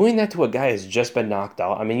 Doing that to a guy who's just been knocked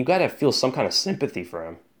out, I mean, you got to feel some kind of sympathy for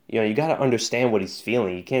him. You got to understand what he's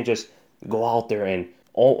feeling. You can't just go out there and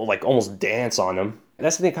almost dance on him.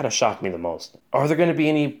 That's the thing that kind of shocked me the most. Are there going to be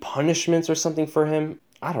any punishments or something for him?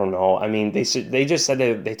 I don't know. I mean, they just said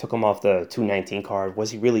that they took him off the 219 card.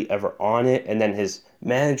 Was he really ever on it? And then his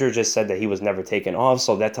manager just said that he was never taken off.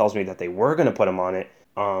 So that tells me that they were going to put him on it.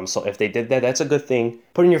 So if they did that, that's a good thing.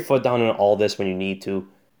 Putting your foot down in all this when you need to.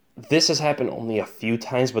 This has happened only a few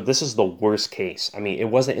times, but this is the worst case. I mean, it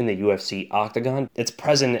wasn't in the UFC octagon. It's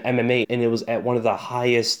present in MMA, and it was at one of the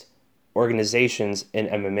highest organizations in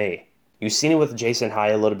MMA. You've seen it with Jason High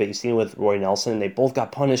a little bit. You've seen it with Roy Nelson. They both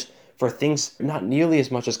got punished for things not nearly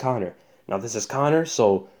as much as Conor. Now, this is Conor,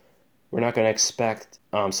 so we're not going to expect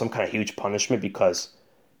some kind of huge punishment because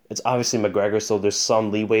it's obviously McGregor, so there's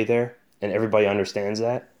some leeway there, and everybody understands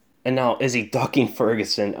that. And now, is he ducking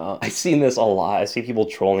Ferguson? I've seen this a lot. I see people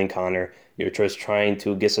trolling Conor. You're just trying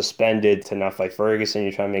to get suspended to not fight Ferguson.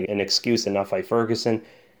 You're trying to make an excuse to not fight Ferguson.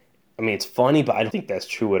 I mean, it's funny, but I don't think that's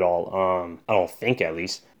true at all. I don't think, at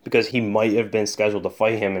least, because he might have been scheduled to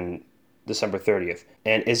fight him in December 30th.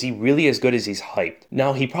 And is he really as good as he's hyped?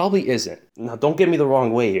 Now, he probably isn't. Now, don't get me the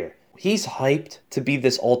wrong way here. He's hyped to be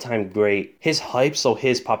this all-time great. His hype, so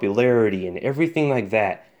his popularity and everything like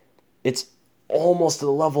that, it's almost to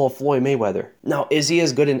the level of Floyd Mayweather. Now, is he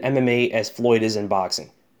as good in MMA as Floyd is in boxing?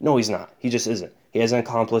 No, he's not. He just isn't. He hasn't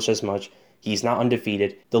accomplished as much. He's not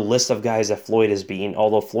undefeated. The list of guys that Floyd has beaten,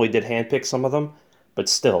 although Floyd did handpick some of them, but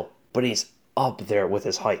still. But he's up there with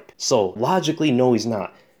his hype. So, logically, no, he's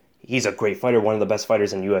not. He's a great fighter, one of the best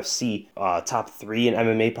fighters in UFC. Top 3 in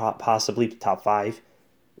MMA, possibly top 5.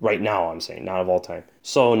 Right now, I'm saying, not of all time.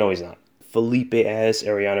 So, no, he's not. Felipe asks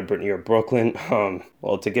Ariana, Brittany, or Brooklyn.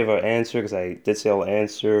 Well, to give an answer, because I did say I'll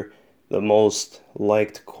answer the most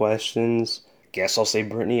liked questions, guess I'll say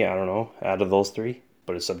Brittany. I don't know, out of those 3.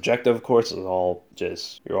 But it's subjective, of course. It's all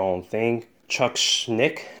just your own thing. Chuck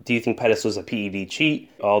Schnick, do you think Pettis was a PED cheat?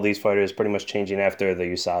 All these fighters pretty much changing after the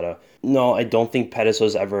USADA. No, I don't think Pettis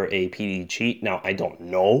was ever a PED cheat. Now, I don't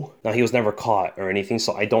know. Now, he was never caught or anything,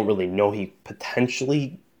 so I don't really know. He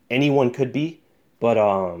potentially, anyone could be. But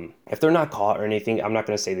if they're not caught or anything, I'm not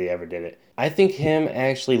going to say they ever did it. I think him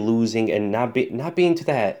actually losing and not being to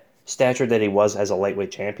that stature that he was as a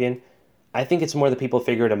lightweight champion, I think it's more that people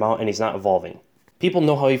figured him out and he's not evolving. People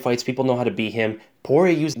know how he fights. People know how to beat him.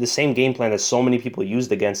 Poirier used the same game plan that so many people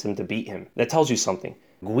used against him to beat him. That tells you something.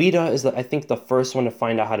 Guida is, I think, the first one to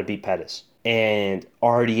find out how to beat Pettis. And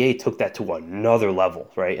RDA took that to another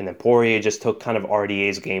level, right? And then Poirier just took kind of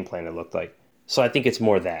RDA's game plan, it looked like. So I think it's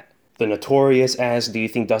more that. The Notorious asks, do you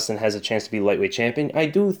think Dustin has a chance to be lightweight champion? I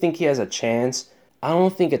do think he has a chance. I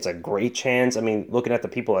don't think it's a great chance. I mean, looking at the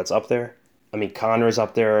people that's up there. I mean, Conor's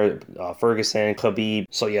up there, Ferguson, Khabib.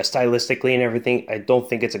 So yeah, stylistically and everything, I don't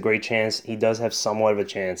think it's a great chance. He does have somewhat of a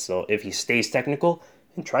chance, though, if he stays technical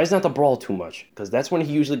and tries not to brawl too much, because that's when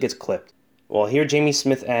he usually gets clipped. Well, here Jamie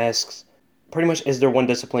Smith asks, pretty much, is there one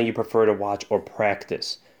discipline you prefer to watch or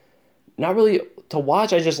practice? Not really to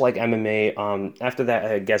watch. I just like MMA. After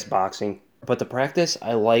that, I guess boxing. But to practice,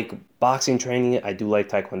 I like boxing training. I do like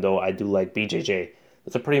Taekwondo. I do like BJJ.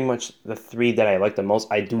 Those are pretty much the three that I like the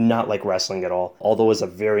most. I do not like wrestling at all, although it's a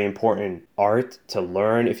very important art to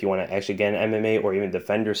learn if you want to actually get an MMA or even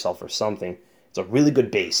defend yourself or something. It's a really good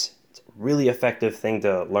base. It's a really effective thing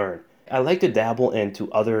to learn. I like to dabble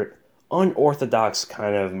into other unorthodox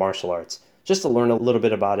kind of martial arts just to learn a little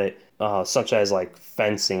bit about it, such as like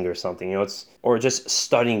fencing or something, or just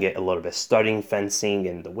studying it a little bit, studying fencing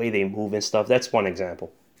and the way they move and stuff. That's one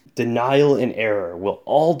example. Denial and error. Will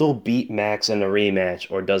Aldo beat Max in a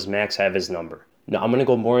rematch, or does Max have his number? Now, I'm going to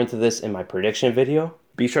go more into this in my prediction video.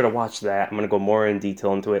 Be sure to watch that. I'm going to go more in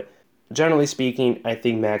detail into it. Generally speaking, I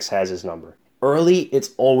think Max has his number. Early, it's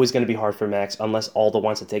always going to be hard for Max unless Aldo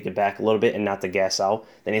wants to take it back a little bit and not to gas out.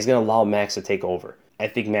 Then he's going to allow Max to take over. I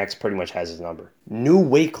think Max pretty much has his number. New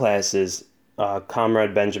weight classes,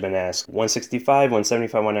 Comrade Benjamin asks, 165,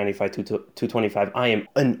 175, 195, 225. I am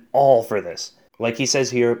in all for this. Like he says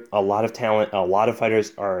here, a lot of talent, a lot of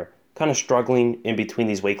fighters are kind of struggling in between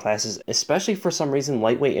these weight classes, especially for some reason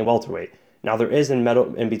lightweight and welterweight. Now there is in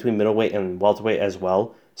between middleweight and welterweight as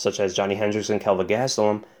well, such as Johnny Hendricks and Kelvin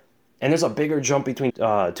Gastelum, and there's a bigger jump between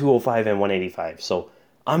 205 and 185. So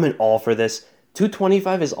I'm in all for this.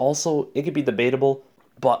 225 is also, it could be debatable,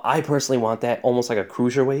 but I personally want that almost like a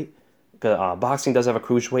cruiserweight. Boxing does have a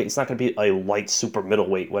cruiserweight. It's not going to be a light super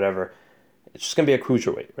middleweight, whatever. It's just going to be a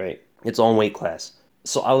cruiserweight, right? Its own weight class.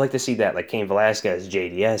 So I would like to see that, like Cain Velasquez,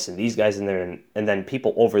 JDS, and these guys in there, and then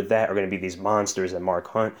people over that are going to be these monsters and Mark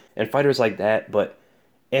Hunt and fighters like that. But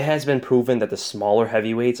it has been proven that the smaller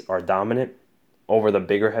heavyweights are dominant over the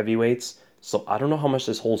bigger heavyweights. So I don't know how much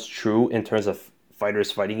this holds true in terms of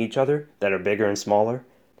fighters fighting each other that are bigger and smaller.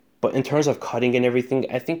 But in terms of cutting and everything,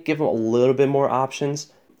 I think give them a little bit more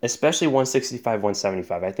options, especially 165,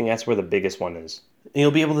 175. I think that's where the biggest one is. And you'll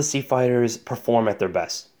be able to see fighters perform at their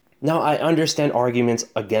best. Now, I understand arguments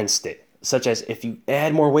against it, such as if you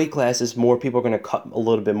add more weight classes, more people are going to cut a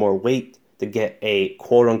little bit more weight to get a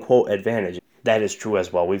quote-unquote advantage. That is true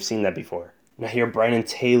as well. We've seen that before. Now here, Brandon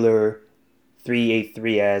Taylor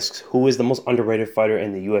 383 asks, who is the most underrated fighter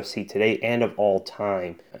in the UFC today and of all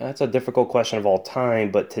time? That's a difficult question of all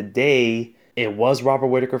time, but today it was Robert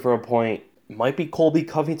Whittaker for a point. Might be Colby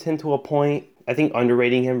Covington to a point. I think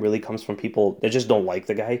underrating him really comes from people that just don't like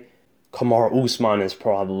the guy. Kamaru Usman is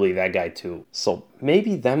probably that guy too. So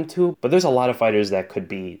maybe them two, but there's a lot of fighters that could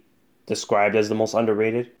be described as the most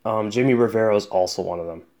underrated. Jimmy Rivera is also one of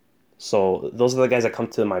them. So those are the guys that come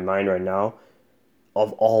to my mind right now.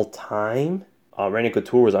 Of all time, Randy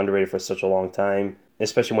Couture was underrated for such a long time,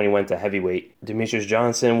 especially when he went to heavyweight. Demetrius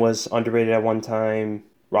Johnson was underrated at one time.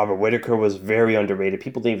 Robert Whittaker was very underrated.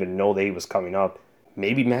 People didn't even know that he was coming up.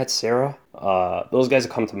 Maybe Matt Serra. Those guys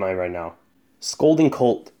that come to mind right now. Scolding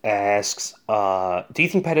Colt asks, do you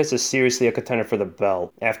think Pettis is seriously a contender for the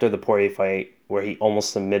belt after the Poirier fight where he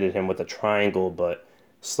almost submitted him with a triangle but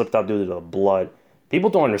slipped out due to the blood?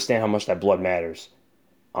 People don't understand how much that blood matters.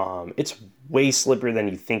 It's way slipperier than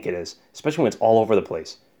you think it is, especially when it's all over the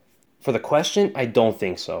place. For the question, I don't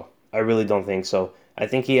think so. I really don't think so. I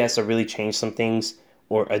think he has to really change some things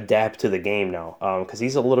or adapt to the game now, because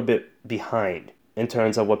he's a little bit behind in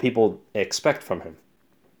terms of what people expect from him.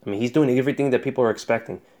 I mean, he's doing everything that people are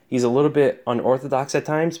expecting. He's a little bit unorthodox at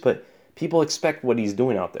times, but people expect what he's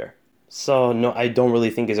doing out there. So, no, I don't really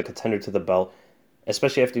think he's a contender to the belt,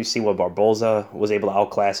 especially after you see what Barboza was able to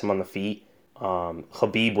outclass him on the feet.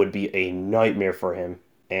 Khabib would be a nightmare for him,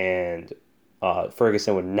 and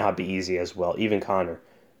Ferguson would not be easy as well, even Conor.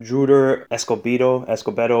 Druder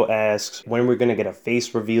Escobedo asks, when we're going to get a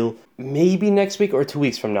face reveal? Maybe next week or 2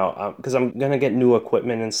 weeks from now, because I'm going to get new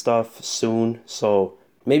equipment and stuff soon, so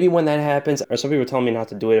maybe when that happens, or some people tell me not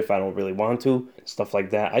to do it if I don't really want to, stuff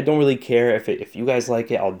like that. I don't really care if you guys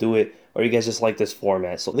like it, I'll do it, or you guys just like this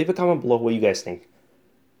format. So leave a comment below what you guys think.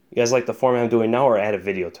 You guys like the format I'm doing now, or add a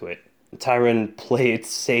video to it? Tyron Play It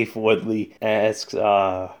Safe Woodley asks,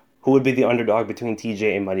 who would be the underdog between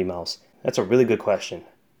TJ and Mighty Mouse? That's a really good question.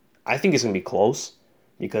 I think it's going to be close,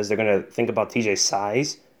 because they're going to think about TJ's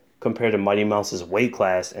size compared to Mighty Mouse's weight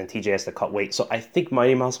class, and TJ has to cut weight. So I think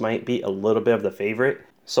Mighty Mouse might be a little bit of the favorite.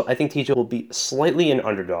 So I think TJ will be slightly an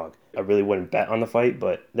underdog. I really wouldn't bet on the fight,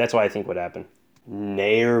 but that's what I think would happen.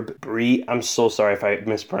 Nairb Bree, I'm so sorry if I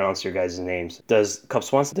mispronounced your guys' names. Does Cub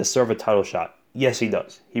Swanson deserve a title shot? Yes, he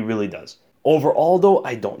does. He really does. Overall, though,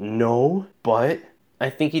 I don't know, but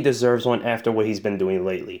I think he deserves one after what he's been doing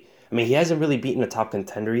lately. I mean, he hasn't really beaten a top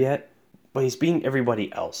contender yet, but he's beating everybody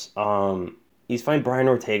else. He's fighting Brian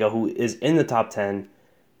Ortega, who is in the top 10,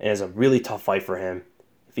 and is a really tough fight for him.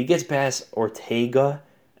 If he gets past Ortega,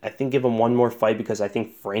 I think give him one more fight, because I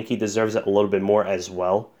think Frankie deserves it a little bit more as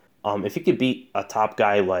well. If he could beat a top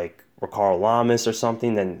guy like Ricardo Lamas or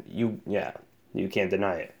something, then you can't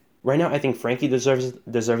deny it. Right now, I think Frankie deserves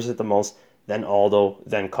it the most. Then Aldo,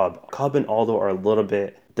 then Cub. Cub and Aldo are a little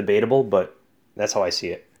bit debatable, but that's how I see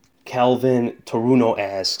it. Calvin Toruno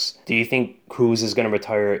asks, do you think Cruz is going to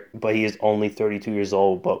retire, but he is only 32 years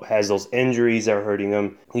old, but has those injuries that are hurting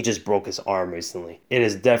him? He just broke his arm recently. It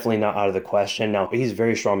is definitely not out of the question. Now, he's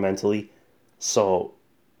very strong mentally, so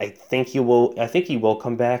I think he will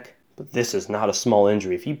come back, but this is not a small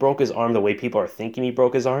injury. If he broke his arm the way people are thinking he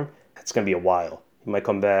broke his arm, it's going to be a while. He might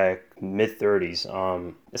come back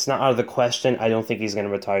mid-30s. It's not out of the question. I don't think he's going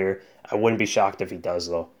to retire. I wouldn't be shocked if he does,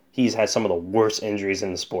 though. He's had some of the worst injuries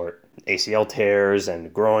in the sport. ACL tears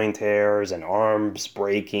and groin tears and arms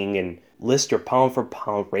breaking, and list your pound for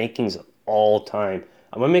pound rankings of all time.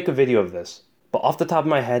 I'm going to make a video of this. But off the top of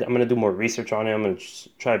my head, I'm going to do more research on it. I'm going to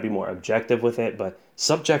try to be more objective with it. But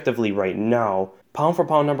subjectively right now, pound for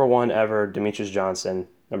pound number 1 ever, Demetrious Johnson.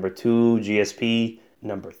 Number 2, GSP.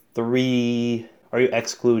 Number 3, are you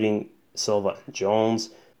excluding Silva and Jones?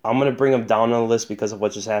 I'm going to bring them down on the list because of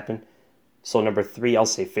what just happened. So number 3, I'll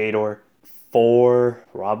say Fedor. 4,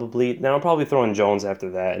 probably. Then I'll probably throw in Jones after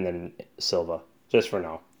that and then Silva, just for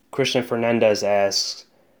now. Christian Fernandez asks,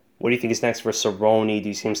 what do you think is next for Cerrone? Do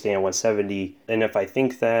you see him staying at 170? And if I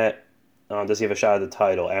think that, does he have a shot at the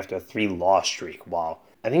title after a 3-loss streak? Wow.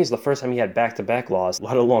 I think it's the first time he had back-to-back loss,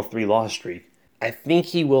 let alone a 3-loss streak. I think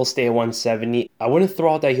he will stay at 170. I wouldn't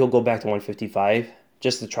throw out that he'll go back to 155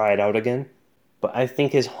 just to try it out again. But I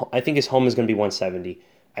think his home is going to be 170.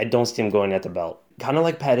 I don't see him going at the belt. Kind of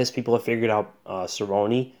like Pettis, people have figured out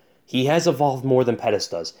Cerrone. He has evolved more than Pettis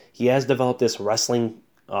does. He has developed this wrestling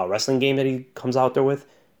game that he comes out there with.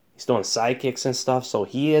 He's doing sidekicks and stuff, so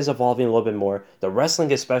he is evolving a little bit more. The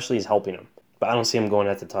wrestling especially is helping him. But I don't see him going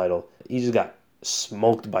at the title. He just got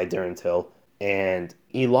smoked by Darren Till. And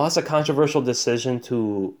he lost a controversial decision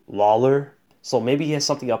to Lawler. So maybe he has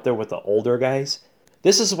something up there with the older guys.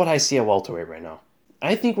 This is what I see at welterweight right now.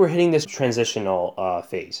 I think we're hitting this transitional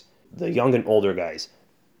phase. The young and older guys.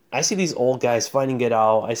 I see these old guys fighting it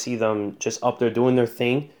out. I see them just up there doing their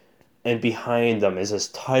thing. And behind them is this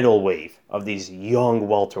tidal wave of these young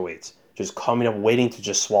welterweights just coming up, waiting to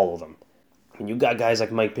just swallow them. I mean, you got guys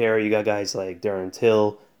like Mike Perry. You got guys like Darren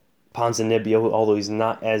Till, Ponzinibbio, although he's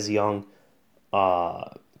not as young.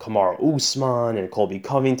 Kamaru Usman and Colby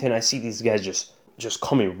Covington. I see these guys just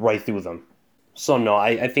coming right through them. So no,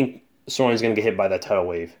 I think Cerrone's going to get hit by that tidal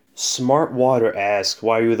wave. Smart Water asks,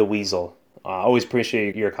 why are you the Weasel? I always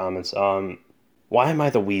appreciate your comments. Why am I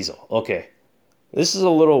the Weasel? Okay. This is a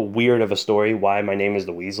little weird of a story, why my name is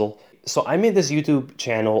the Weasel. So I made this YouTube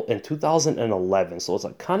channel in 2011, so it's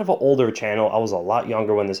a kind of an older channel. I was a lot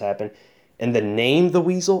younger when this happened. And the name The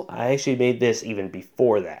Weasel, I actually made this even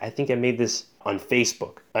before that. I think I made this on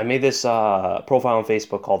Facebook. I made this profile on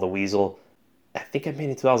Facebook called The Weasel. I think I made it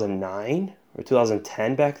in 2009 or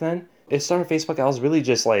 2010 back then. It started on Facebook. I was really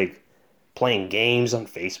just like playing games on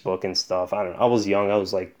Facebook and stuff. I don't know. I was young. I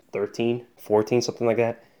was like 13, 14, something like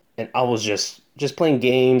that. And I was just playing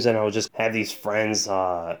games, and I would just have these friends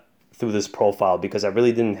through this profile because I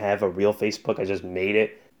really didn't have a real Facebook. I just made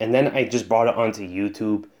it. And then I just brought it onto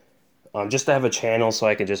YouTube just to have a channel so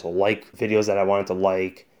I could just like videos that I wanted to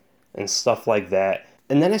like and stuff like that.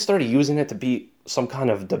 And then I started using it to be some kind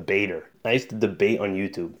of debater. I used to debate on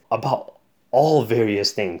YouTube about all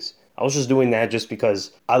various things. I was just doing that just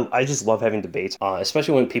because I just love having debates,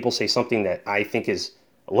 especially when people say something that I think is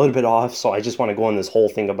a little bit off. So I just want to go on this whole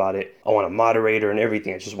thing about it. I want a moderator and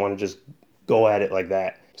everything. I just want to just go at it like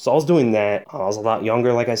that. So I was doing that. I was a lot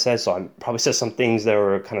younger, like I said, so I probably said some things that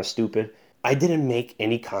were kind of stupid. I didn't make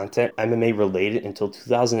any content MMA related until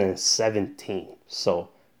 2017. So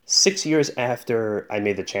 6 years after I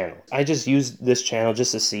made the channel. I just used this channel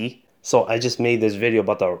just to see. So I just made this video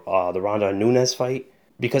about the Ronda Nunes fight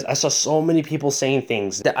because I saw so many people saying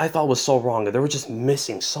things that I thought was so wrong. They were just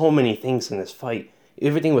missing so many things in this fight.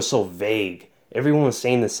 Everything was so vague. Everyone was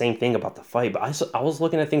saying the same thing about the fight, but I was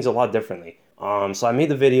looking at things a lot differently. So I made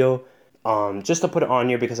the video just to put it on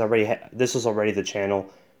here because this was already the channel.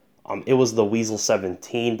 It was the Weasel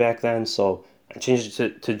 17 back then, so I changed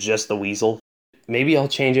it to just the Weasel. Maybe I'll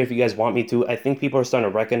change it if you guys want me to. I think people are starting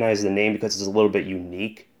to recognize the name because it's a little bit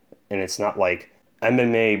unique, and it's not like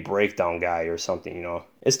MMA breakdown guy or something, you know.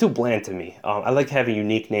 It's too bland to me. I like having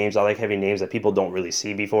unique names. I like having names that people don't really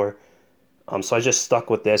see before. So I just stuck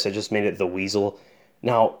with this. I just made it the Weasel.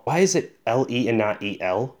 Now, why is it L-E and not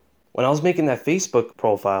E-L? When I was making that Facebook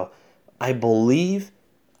profile, I believe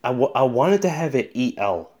I wanted to have it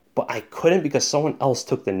E-L, but I couldn't because someone else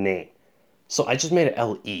took the name. So I just made it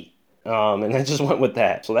L-E. And I just went with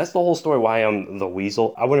that. So that's the whole story why I'm the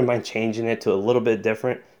Weasel. I wouldn't mind changing it to a little bit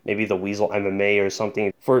different, maybe the Weasel MMA or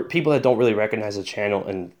something for people that don't really recognize the channel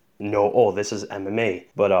and know, oh, this is MMA.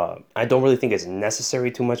 But I don't really think it's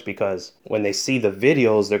necessary too much because when they see the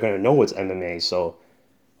videos, they're gonna know it's MMA. So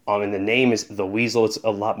and the name is the Weasel. It's a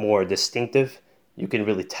lot more distinctive. You can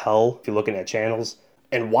really tell if you're looking at channels.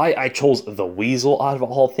 And why I chose the Weasel out of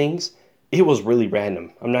all things, it was really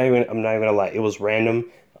random. I'm not even gonna lie. It was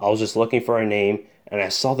random. I was just looking for a name, and I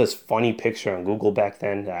saw this funny picture on Google back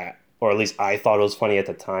then, or at least I thought it was funny at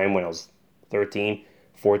the time when I was 13,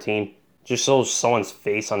 14. Just shows someone's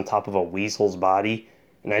face on top of a weasel's body,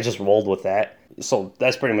 and I just rolled with that. So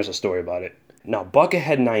that's pretty much the story about it. Now,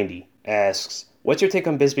 Buckethead90 asks, what's your take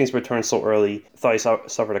on Bisping's return so early? Thought he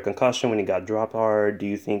suffered a concussion when he got dropped hard. Do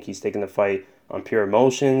you think he's taking the fight on pure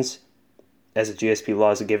emotions? As a GSP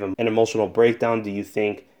loss to give him an emotional breakdown, do you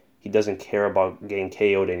think he doesn't care about getting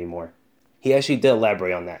KO'd anymore? He actually did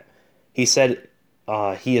elaborate on that. He said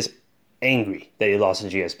he is angry that he lost to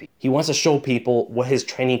GSP. He wants to show people what his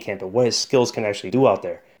training camp and what his skills can actually do out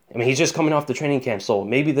there. I mean, he's just coming off the training camp, so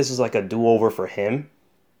maybe this is like a do-over for him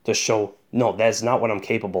to show, no, that's not what I'm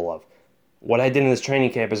capable of. What I did in this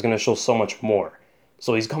training camp is going to show so much more.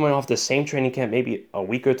 So he's coming off the same training camp, maybe a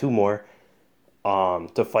week or two more,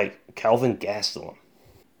 to fight Kelvin Gastelum.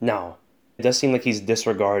 Now, it does seem like he's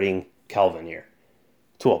disregarding Kelvin here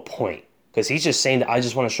to a point, because he's just saying that I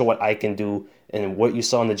just want to show what I can do, and what you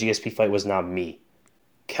saw in the GSP fight was not me.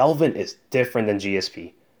 Kelvin is different than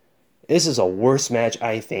GSP. This is a worse match,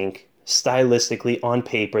 I think, stylistically on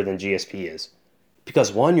paper than GSP is.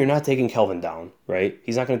 Because one, you're not taking Kelvin down, right?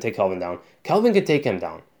 He's not going to take Kelvin down. Kelvin can take him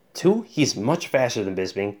down. Two, he's much faster than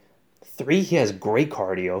Bisping. Three, he has great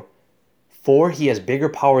cardio. Four, he has bigger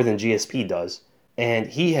power than GSP does. And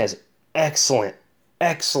he has excellent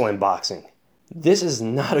boxing. This is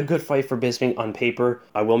not a good fight for Bisping on paper.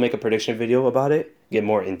 I will make a prediction video about it, get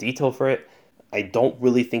more in detail for it. I don't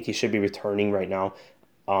really think he should be returning right now.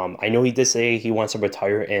 I know he did say he wants to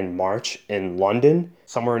retire in March in London,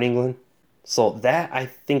 somewhere in England. So that, I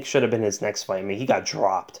think, should have been his next fight. I mean, he got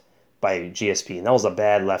dropped by GSP, and that was a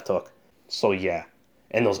bad left hook. So yeah,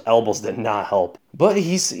 and those elbows did not help. But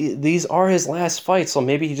these are his last fights, so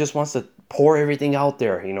maybe he just wants to pour everything out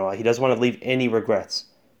there. You know, he doesn't want to leave any regrets.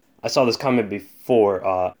 I saw this comment before.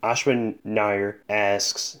 Ashwin Nair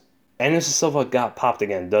asks, Anderson Silva got popped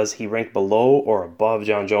again. Does he rank below or above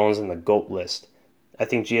Jon Jones in the GOAT list? I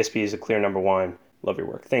think GSP is a clear number one. Love your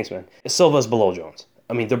work. Thanks, man. Silva's below Jones.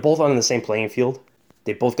 I mean, they're both on the same playing field.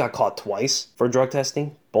 They both got caught twice for drug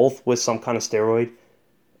testing, both with some kind of steroid.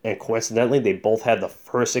 And coincidentally, they both had the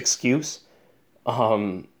first excuse.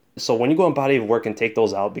 So when you go on body of work and take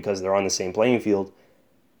those out because they're on the same playing field,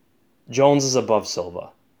 Jones is above Silva.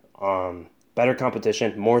 Better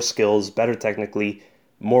competition, more skills, better technically,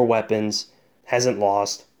 more weapons, hasn't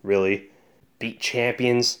lost, really. Beat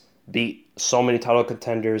champions, beat so many title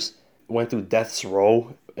contenders, went through death's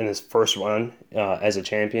row in his first run as a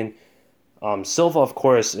champion. Silva, of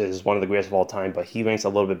course, is one of the greatest of all time, but he ranks a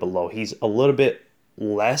little bit below. He's a little bit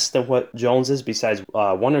less than what Jones is, besides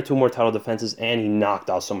one or two more title defenses, and he knocked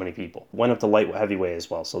out so many people. Went up to light heavyweight as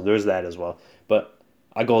well, so there's that as well. But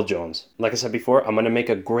I go with Jones. Like I said before, I'm going to make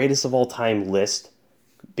a greatest of all time list,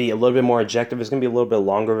 be a little bit more objective. It's going to be a little bit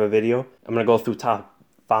longer of a video. I'm going to go through top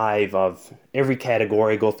 5 of every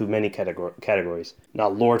category, go through many categories. Now,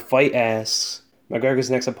 Lord Fight asks, McGregor's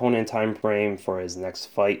next opponent and time frame for his next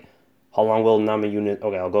fight. How long will Namajunas...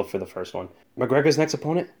 Okay, I'll go for the first one. McGregor's next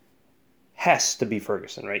opponent has to be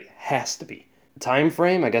Ferguson, right? Has to be. Time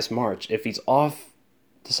frame, I guess March. If he's off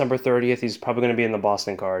December 30th, he's probably going to be in the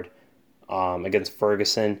Boston card against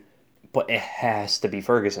Ferguson. But it has to be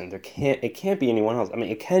Ferguson. It can't be anyone else. I mean,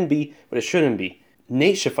 it can be, but it shouldn't be.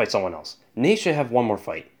 Nate should fight someone else. Nate should have one more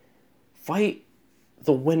fight. Fight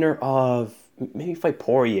the winner of... Maybe fight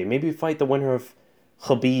Poirier. Maybe fight the winner of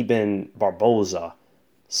Khabib and Barboza.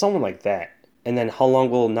 Someone like that. And then how long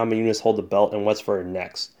will Namajunas hold the belt and what's for her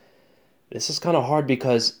next? This is kind of hard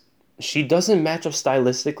because she doesn't match up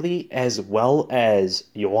stylistically as well as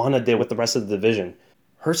Joanna did with the rest of the division.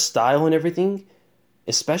 Her style and everything,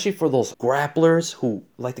 especially for those grapplers who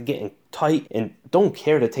like to get in tight and don't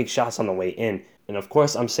care to take shots on the way in. And of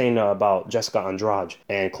course, I'm saying about Jessica Andrade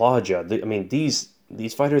and Claudia. I mean, these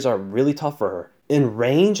fighters are really tough for her. In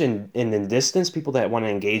range and in distance, people that want to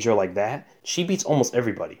engage her like that, she beats almost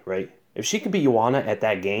everybody, right? If she can beat Joanna at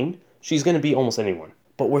that game, she's going to beat almost anyone.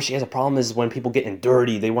 But where she has a problem is when people get in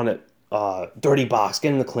dirty. They want to dirty box,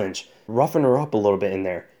 get in the clinch, roughen her up a little bit in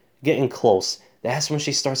there, get in close. That's when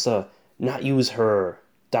she starts to not use her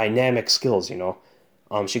dynamic skills, you know.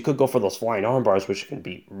 She could go for those flying arm bars, which can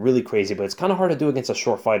be really crazy, but it's kind of hard to do against a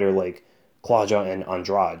short fighter like Claudia and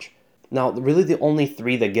Andrade. Now, really the only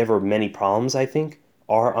three that give her many problems, I think,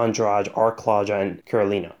 are Andrade, are Claudia, and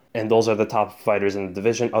Carolina. And those are the top fighters in the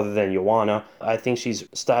division other than Joanna. I think she's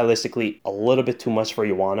stylistically a little bit too much for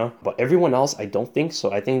Joanna, but everyone else, I don't think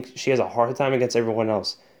so. I think she has a hard time against everyone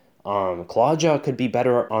else. Claudia could be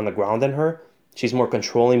better on the ground than her. She's more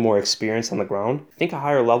controlling, more experienced on the ground. I think a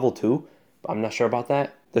higher level too, but I'm not sure about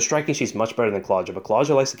that. The striking, she's much better than Claudia, but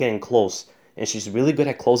Claudia likes to get in close, and she's really good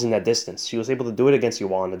at closing that distance. She was able to do it against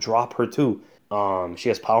Joanna, drop her too. She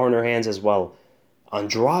has power in her hands as well.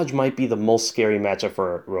 Andrade might be the most scary matchup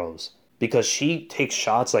for Rose because she takes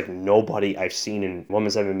shots like nobody I've seen in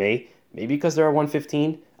women's MMA. Maybe because they're at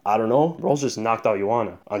 115. I don't know. Rose just knocked out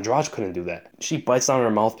Joanna. Andrade couldn't do that. She bites down on her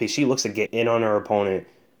mouthpiece. She looks to get in on her opponent,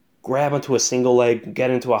 grab onto a single leg, get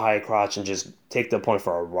into a high crotch, and just take the opponent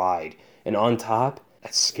for a ride. And on top,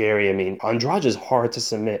 that's scary. I mean, Andrade is hard to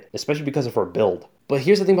submit, especially because of her build. But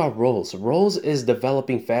here's the thing about Rose. Rose is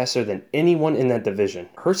developing faster than anyone in that division.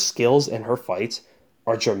 Her skills and her fights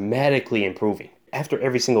are dramatically improving after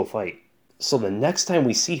every single fight. So the next time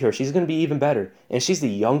we see her, she's going to be even better. And she's the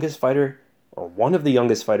youngest fighter, or one of the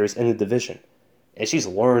youngest fighters in the division. And she's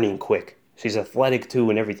learning quick. She's athletic too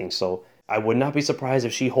and everything. So I would not be surprised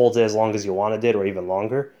if she holds it as long as Joanna did or even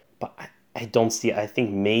longer. But I don't see it. I think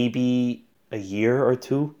maybe a year or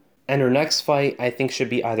two. And her next fight, I think, should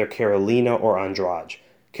be either Carolina or Andrade.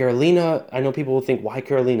 Carolina, I know people will think, why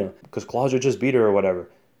Carolina? Because Claudia just beat her or whatever.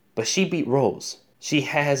 But she beat Rose. She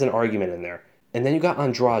has an argument in there. And then you got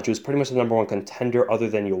Andrade, who's pretty much the number one contender other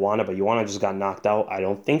than Joanna, but Joanna just got knocked out. I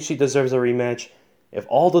don't think she deserves a rematch. If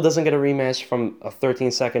Aldo doesn't get a rematch from a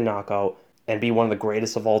 13-second knockout and be one of the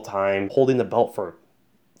greatest of all time, holding the belt for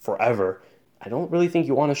forever, I don't really think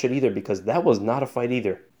Joanna should either, because that was not a fight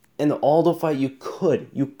either. In the Aldo fight, you could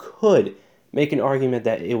make an argument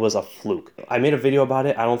that it was a fluke. I made a video about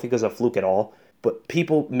it. I don't think it was a fluke at all. But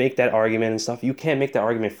people make that argument and stuff. You can't make that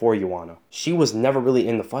argument for Joanna. She was never really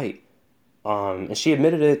in the fight. And she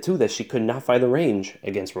admitted it too, that she could not fight the range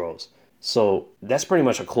against Rose. So that's pretty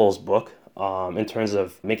much a closed book in terms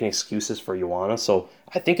of making excuses for Joanna. So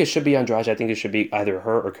I think it should be Andrade. I think it should be either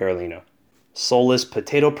her or Carolina. Soulless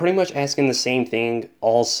Potato pretty much asking the same thing.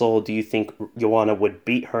 Also, do you think Joanna would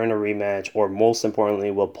beat her in a rematch, or most importantly,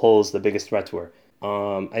 will pose the biggest threat to her?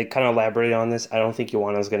 I kind of elaborated on this. I don't think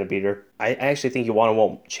Joanna's going to beat her. I actually think Joanna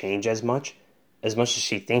won't change as much as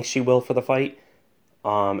she thinks she will for the fight.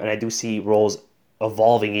 And I do see Rose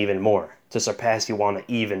evolving even more to surpass Joanna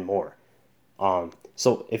even more.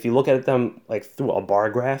 So if you look at them like through a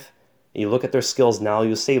bar graph, and you look at their skills now,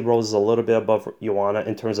 you'll say Rose is a little bit above Joanna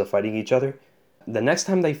in terms of fighting each other. The next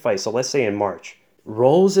time they fight, so let's say in March,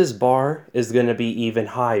 Rose's bar is going to be even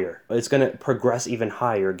higher. It's going to progress even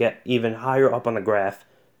higher, get even higher up on the graph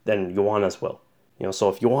than Joanna's will. So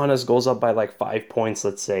if Joanna's goes up by like 5 points,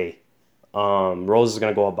 let's say, Rose is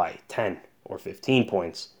going to go up by 10 or 15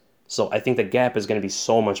 points. So I think the gap is going to be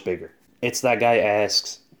so much bigger. It's that guy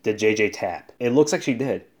asks, did JJ tap? It looks like she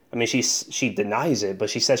did. I mean, she denies it, but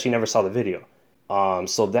she says she never saw the video.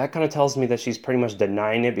 So that kind of tells me that she's pretty much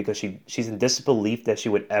denying it because she's in disbelief that she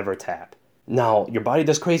would ever tap. Now, your body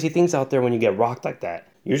does crazy things out there when you get rocked like that.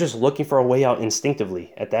 You're just looking for a way out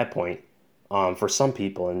instinctively at that point, for some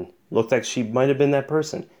people, and looked like she might have been that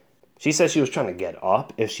person. She said she was trying to get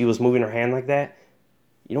up. If she was moving her hand like that,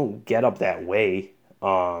 you don't get up that way.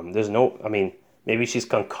 Maybe she's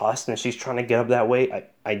concussed and she's trying to get up that way.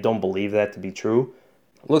 I don't believe that to be true.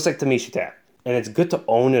 Looks like to me she tapped. And it's good to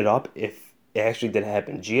own it up if it actually did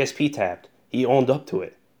happen. GSP tapped. He owned up to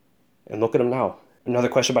it. And look at him now. Another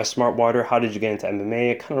question by Smartwater. How did you get into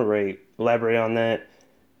MMA? I kind of already elaborated on that.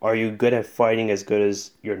 Are you good at fighting as good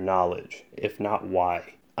as your knowledge? If not,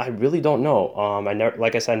 why? I really don't know. I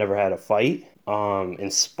never had a fight.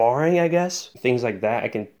 In sparring, I guess, things like that, I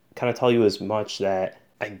can kind of tell you as much that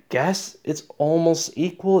I guess it's almost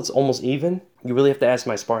equal. It's almost even. You really have to ask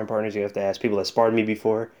my sparring partners. You have to ask people that sparred me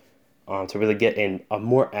before to really get a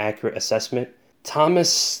more accurate assessment.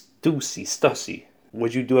 Thomas Stussy.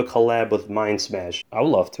 Would you do a collab with Mind Smash? I would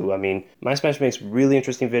love to. I mean, Mind Smash makes really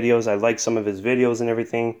interesting videos. I like some of his videos and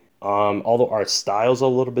everything. Although our style's a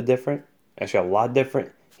little bit different. Actually, a lot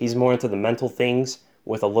different. He's more into the mental things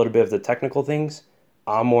with a little bit of the technical things.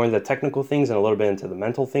 I'm more into the technical things and a little bit into the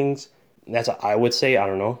mental things. That's what I would say. I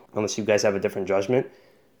don't know, unless you guys have a different judgment.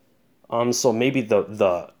 So maybe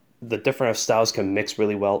the different styles can mix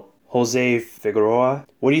really well. Jose Figueroa,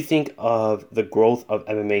 what do you think of the growth of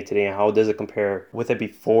MMA today, and how does it compare with it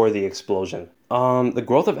before the explosion? The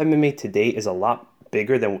growth of MMA today is a lot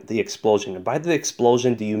bigger than the explosion. And by the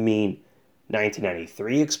explosion, do you mean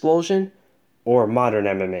 1993 explosion or modern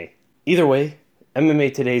MMA. Either way,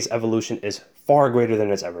 MMA today's evolution is far greater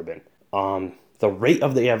than it's ever been. The rate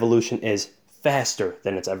of the evolution is faster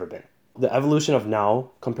than it's ever been. The evolution of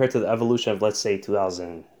now compared to the evolution of, let's say,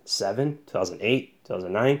 2007, 2008,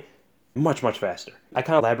 2009, much, much faster. I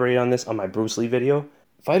kind of elaborated on this on my Bruce Lee video.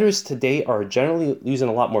 Fighters today are generally using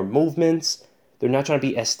a lot more movements. They're not trying to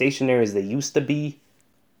be as stationary as they used to be.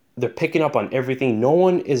 They're picking up on everything. No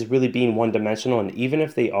one is really being one-dimensional, and even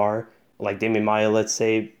if they are, like Damian Maia, let's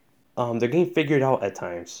say, they're getting figured out at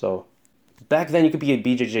times. So back then, you could be a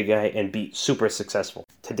BJJ guy and be super successful.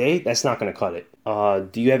 Today, that's not going to cut it.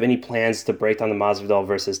 Do you have any plans to break down the Masvidal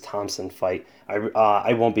versus Thompson fight?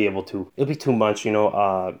 I won't be able to. It'll be too much, you know.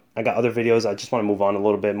 I got other videos. I just want to move on a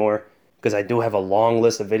little bit more because I do have a long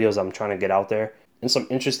list of videos I'm trying to get out there and some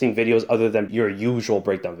interesting videos other than your usual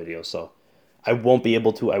breakdown videos. So I won't be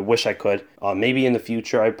able to. I wish I could. Maybe in the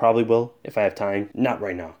future, I probably will if I have time. Not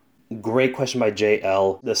right now. Great question by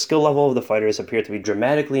JL. The skill level of the fighters appear to be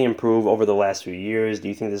dramatically improved over the last few years. Do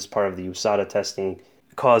you think this is part of the USADA testing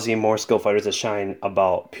causing more skilled fighters to shine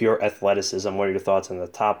about pure athleticism? What are your thoughts on the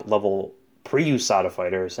top level pre-USADA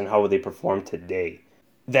fighters and how would they perform today?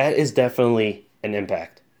 That is definitely an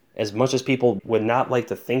impact. As much as people would not like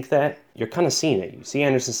to think that, you're kind of seeing it. You see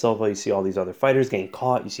Anderson Silva, you see all these other fighters getting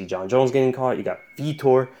caught. You see John Jones getting caught. You got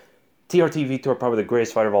Vitor, TRT Vitor, probably the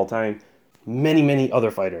greatest fighter of all time. Many, many other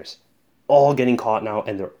fighters all getting caught now,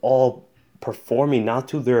 and they're all performing not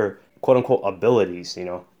to their quote-unquote abilities, you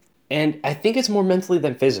know. And I think it's more mentally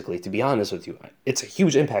than physically, to be honest with you. It's a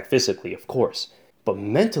huge impact physically, of course. But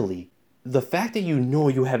mentally, the fact that you know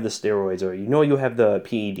you have the steroids or you know you have the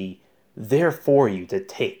PED there for you to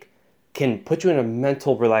take can put you in a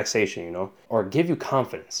mental relaxation, you know, or give you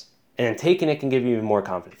confidence. And then taking it can give you even more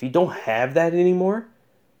confidence. If you don't have that anymore,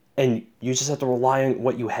 and you just have to rely on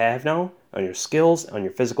what you have now, on your skills, on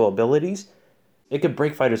your physical abilities, it could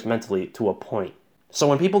break fighters mentally to a point. So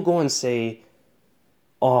when people go and say,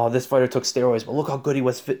 "Oh, this fighter took steroids, but look how good he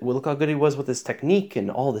was. Look how good he was with his technique and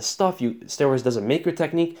all this stuff." Steroids doesn't make your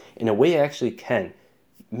technique. In a way, it actually can.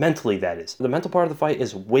 Mentally, that is. The mental part of the fight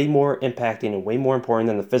is way more impacting and way more important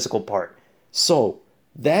than the physical part. So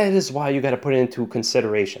that is why you got to put it into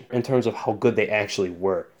consideration in terms of how good they actually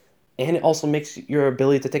were. And it also makes your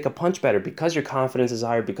ability to take a punch better because your confidence is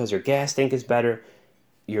higher, because your gas tank is better.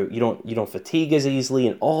 You don't fatigue as easily,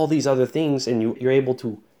 and all these other things, and you're able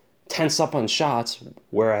to tense up on shots.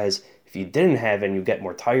 Whereas if you didn't have it and you get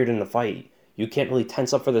more tired in the fight, you can't really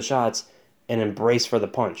tense up for the shots and embrace for the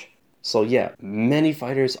punch. So yeah, many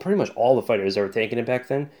fighters, pretty much all the fighters that were taking it back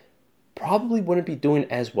then, probably wouldn't be doing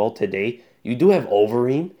as well today. You do have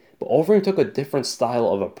Overeem, but Overeem took a different style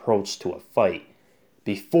of approach to a fight.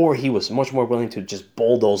 Before, he was much more willing to just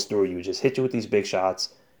bulldoze through you, just hit you with these big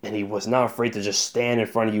shots, and he was not afraid to just stand in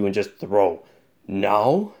front of you and just throw.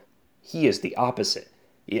 Now, he is the opposite.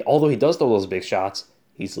 Although he does throw those big shots,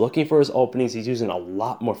 he's looking for his openings. He's using a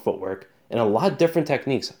lot more footwork and a lot of different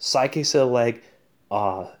techniques. Side kicks to the leg,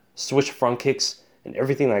 switch front kicks, and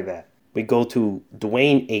everything like that. We go to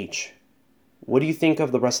Dwayne H. What do you think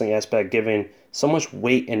of the wrestling aspect given so much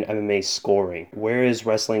weight in MMA scoring? Where is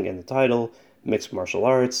wrestling in the title? Mixed martial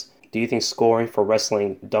arts? Do you think scoring for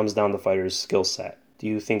wrestling dumbs down the fighter's skill set? Do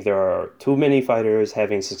you think there are too many fighters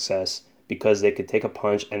having success because they could take a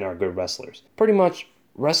punch and are good wrestlers? Pretty much,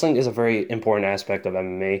 wrestling is a very important aspect of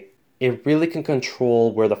MMA. It really can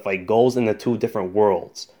control where the fight goes in the two different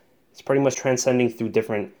worlds. It's pretty much transcending through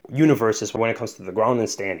different universes when it comes to the ground and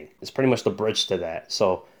standing. It's pretty much the bridge to that.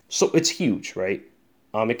 So it's huge, right?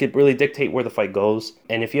 It could really dictate where the fight goes.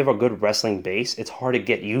 And if you have a good wrestling base, it's hard to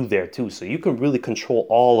get you there too. So you can really control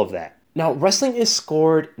all of that. Now, wrestling is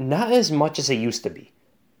scored not as much as it used to be.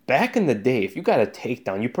 Back in the day, if you got a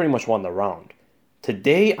takedown, you pretty much won the round.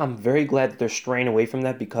 Today, I'm very glad that they're straying away from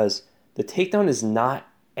that because the takedown is not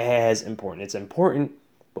as important. It's important,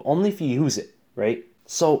 but only if you use it, right?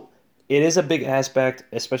 So it is a big aspect,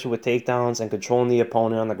 especially with takedowns and controlling the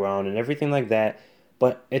opponent on the ground and everything like that.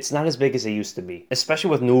 But it's not as big as it used to be, especially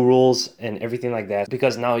with new rules and everything like that,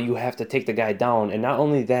 because now you have to take the guy down. And not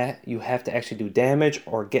only that, you have to actually do damage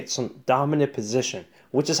or get some dominant position,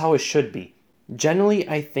 which is how it should be. Generally,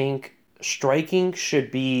 I think striking should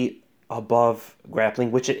be above grappling,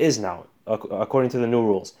 which it is now, according to the new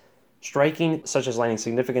rules. Striking, such as landing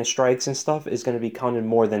significant strikes and stuff, is going to be counted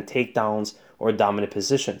more than takedowns or dominant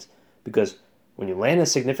positions, because when you land a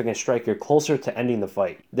significant strike, you're closer to ending the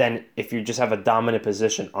fight than if you just have a dominant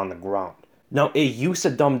position on the ground. Now, it used to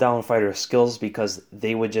dumb down fighters' skills because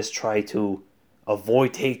they would just try to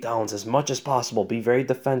avoid takedowns as much as possible, be very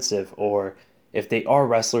defensive, or if they are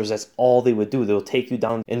wrestlers, that's all they would do. They'll take you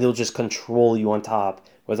down and they'll just control you on top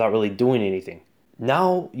without really doing anything.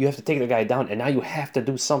 Now you have to take the guy down, and now you have to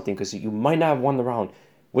do something because you might not have won the round.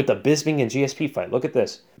 With the Bisping and GSP fight, look at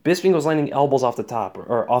this. Bisping was landing elbows off the top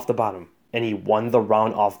or off the bottom, and he won the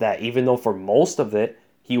round off that, even though for most of it,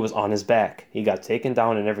 he was on his back. He got taken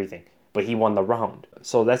down and everything, but he won the round.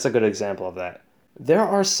 So that's a good example of that. There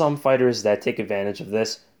are some fighters that take advantage of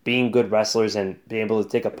this, being good wrestlers and being able to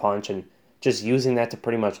take a punch and just using that to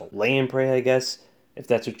pretty much lay and pray, I guess, if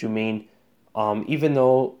that's what you mean. Even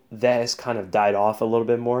though that has kind of died off a little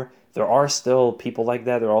bit more, there are still people like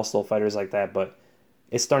that. There are still fighters like that, but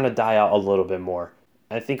it's starting to die out a little bit more.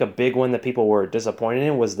 I think a big one that people were disappointed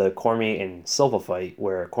in was the Cormier and Silva fight,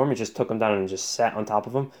 where Cormier just took him down and just sat on top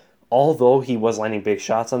of him, although he was landing big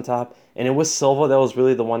shots on top. And it was Silva that was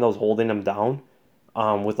really the one that was holding him down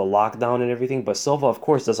with the lockdown and everything. But Silva, of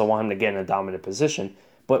course, doesn't want him to get in a dominant position.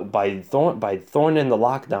 But by throwing in the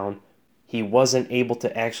lockdown, he wasn't able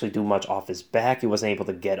to actually do much off his back. He wasn't able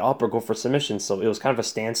to get up or go for submission. So it was kind of a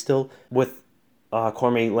standstill with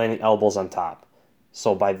Cormier landing elbows on top.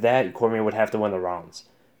 So by that, Cormier would have to win the rounds.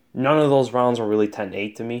 None of those rounds were really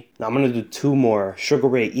 10-8 to me. Now I'm going to do two more. Sugar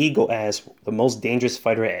Ray Eagle as the most dangerous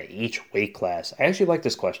fighter at each weight class. I actually like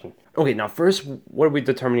this question. Okay, now first, what are we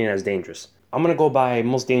determining as dangerous? I'm going to go by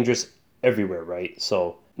most dangerous everywhere, right?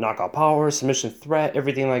 So knockout power, submission threat,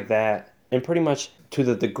 everything like that. And pretty much to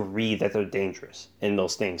the degree that they're dangerous in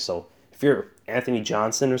those things. So if you're Anthony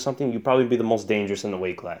Johnson or something, you'd probably be the most dangerous in the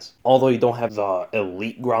weight class. Although you don't have the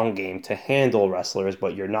elite ground game to handle wrestlers,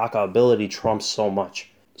 but your knockout ability trumps so much.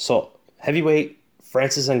 So heavyweight,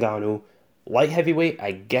 Francis Ngannou. Light heavyweight,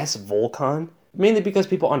 I guess Volkan. Mainly because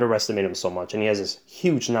people underestimate him so much, and he has this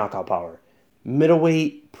huge knockout power.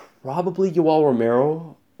 Middleweight, probably Yoel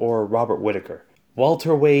Romero or Robert Whittaker.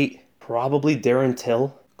 Welterweight, probably Darren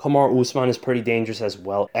Till. Kamaru Usman is pretty dangerous as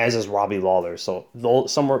well, as is Robbie Lawler. So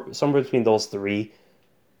somewhere between those three.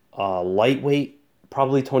 Lightweight,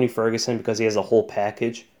 probably Tony Ferguson because he has a whole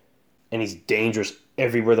package, and he's dangerous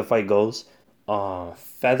everywhere the fight goes.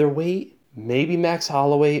 Featherweight, maybe Max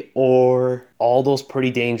Holloway or Aldo's pretty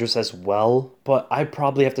dangerous as well. But I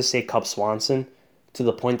probably have to say Cub Swanson, to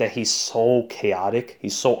the point that he's so chaotic,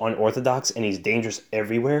 he's so unorthodox, and he's dangerous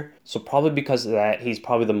everywhere. So probably because of that, he's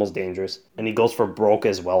probably the most dangerous. And he goes for broke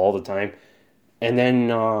as well all the time. And then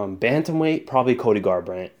bantamweight, probably Cody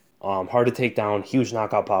Garbrandt. Hard to take down, huge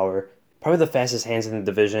knockout power. Probably the fastest hands in the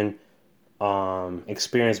division.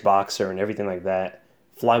 Experienced boxer and everything like that.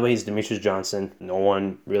 Flyweight is Demetrius Johnson. No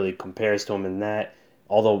one really compares to him in that.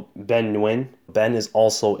 Although Ben Nguyen, Ben is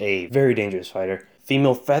also a very dangerous fighter.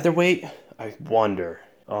 Female featherweight, I wonder.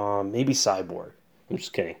 Maybe Cyborg. I'm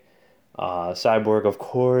just kidding. Cyborg, of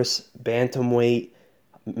course. Bantamweight,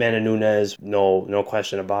 Amanda Nunes, no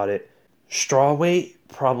question about it. Strawweight,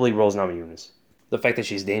 probably Rose Namajunas. The fact that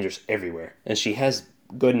she's dangerous everywhere. And she has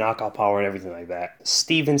good knockout power and everything like that.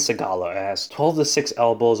 Steven Segala asks, 12 to 6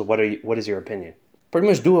 elbows, what is your opinion? Pretty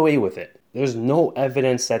much do away with it. There's no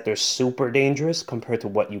evidence that they're super dangerous compared to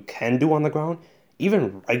what you can do on the ground.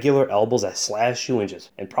 Even regular elbows that slash you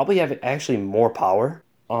and probably have actually more power.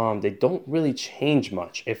 They don't really change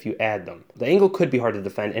much if you add them. The angle could be hard to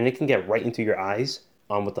defend, and it can get right into your eyes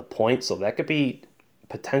with the point, so that could be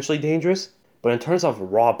potentially dangerous. But in terms of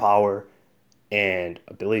raw power and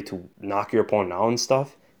ability to knock your opponent out and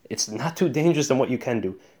stuff, it's not too dangerous than what you can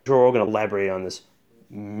do. Joe Rogan elaborated on this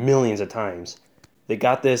millions of times. They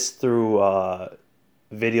got this through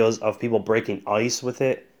videos of people breaking ice with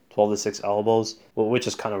it, 12 to 6 elbows, which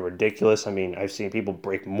is kind of ridiculous. I mean, I've seen people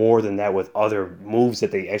break more than that with other moves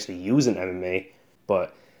that they actually use in MMA.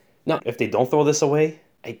 But now, if they don't throw this away,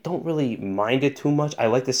 I don't really mind it too much. I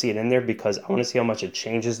like to see it in there because I want to see how much it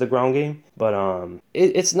changes the ground game. But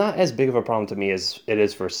it's not as big of a problem to me as it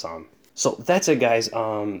is for some. So that's it, guys.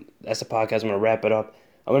 That's the podcast. I'm going to wrap it up.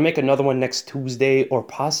 I'm going to make another one next Tuesday or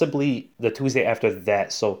possibly the Tuesday after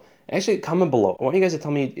that. So actually, comment below. I want you guys to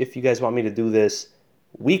tell me if you guys want me to do this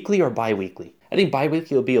weekly or bi-weekly. I think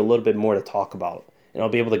bi-weekly will be a little bit more to talk about, and I'll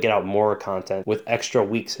be able to get out more content with extra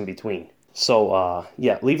weeks in between. So,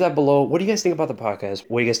 yeah, leave that below. What do you guys think about the podcast?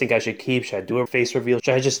 What do you guys think I should keep? Should I do a face reveal?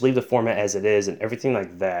 Should I just leave the format as it is and everything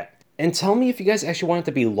like that? And tell me if you guys actually want it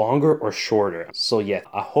to be longer or shorter. So, yeah,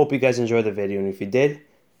 I hope you guys enjoyed the video, and if you did,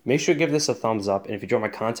 make sure to give this a thumbs up, and if you enjoy my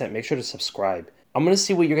content, make sure to subscribe. I'm going to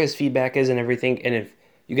see what your guys' feedback is and everything, and if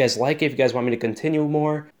you guys like it, if you guys want me to continue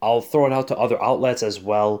more, I'll throw it out to other outlets as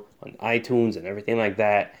well on iTunes and everything like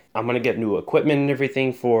that. I'm going to get new equipment and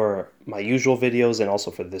everything for my usual videos and also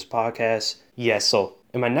for this podcast. Yeah, so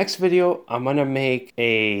in my next video, I'm going to make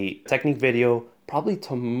a technique video probably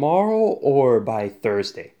tomorrow or by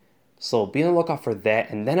Thursday. So be on the lookout for that.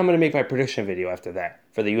 And then I'm going to make my prediction video after that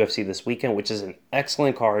for the UFC this weekend, which is an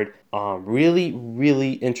excellent card. Really,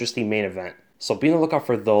 really interesting main event. So be on the lookout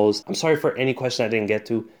for those. I'm sorry for any question I didn't get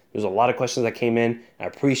to. There's a lot of questions that came in. I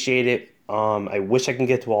appreciate it. I wish I can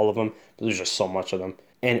get to all of them, but there's just so much of them.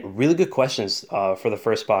 And really good questions for the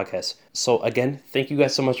first podcast. So again, thank you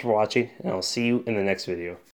guys so much for watching, and I'll see you in the next video.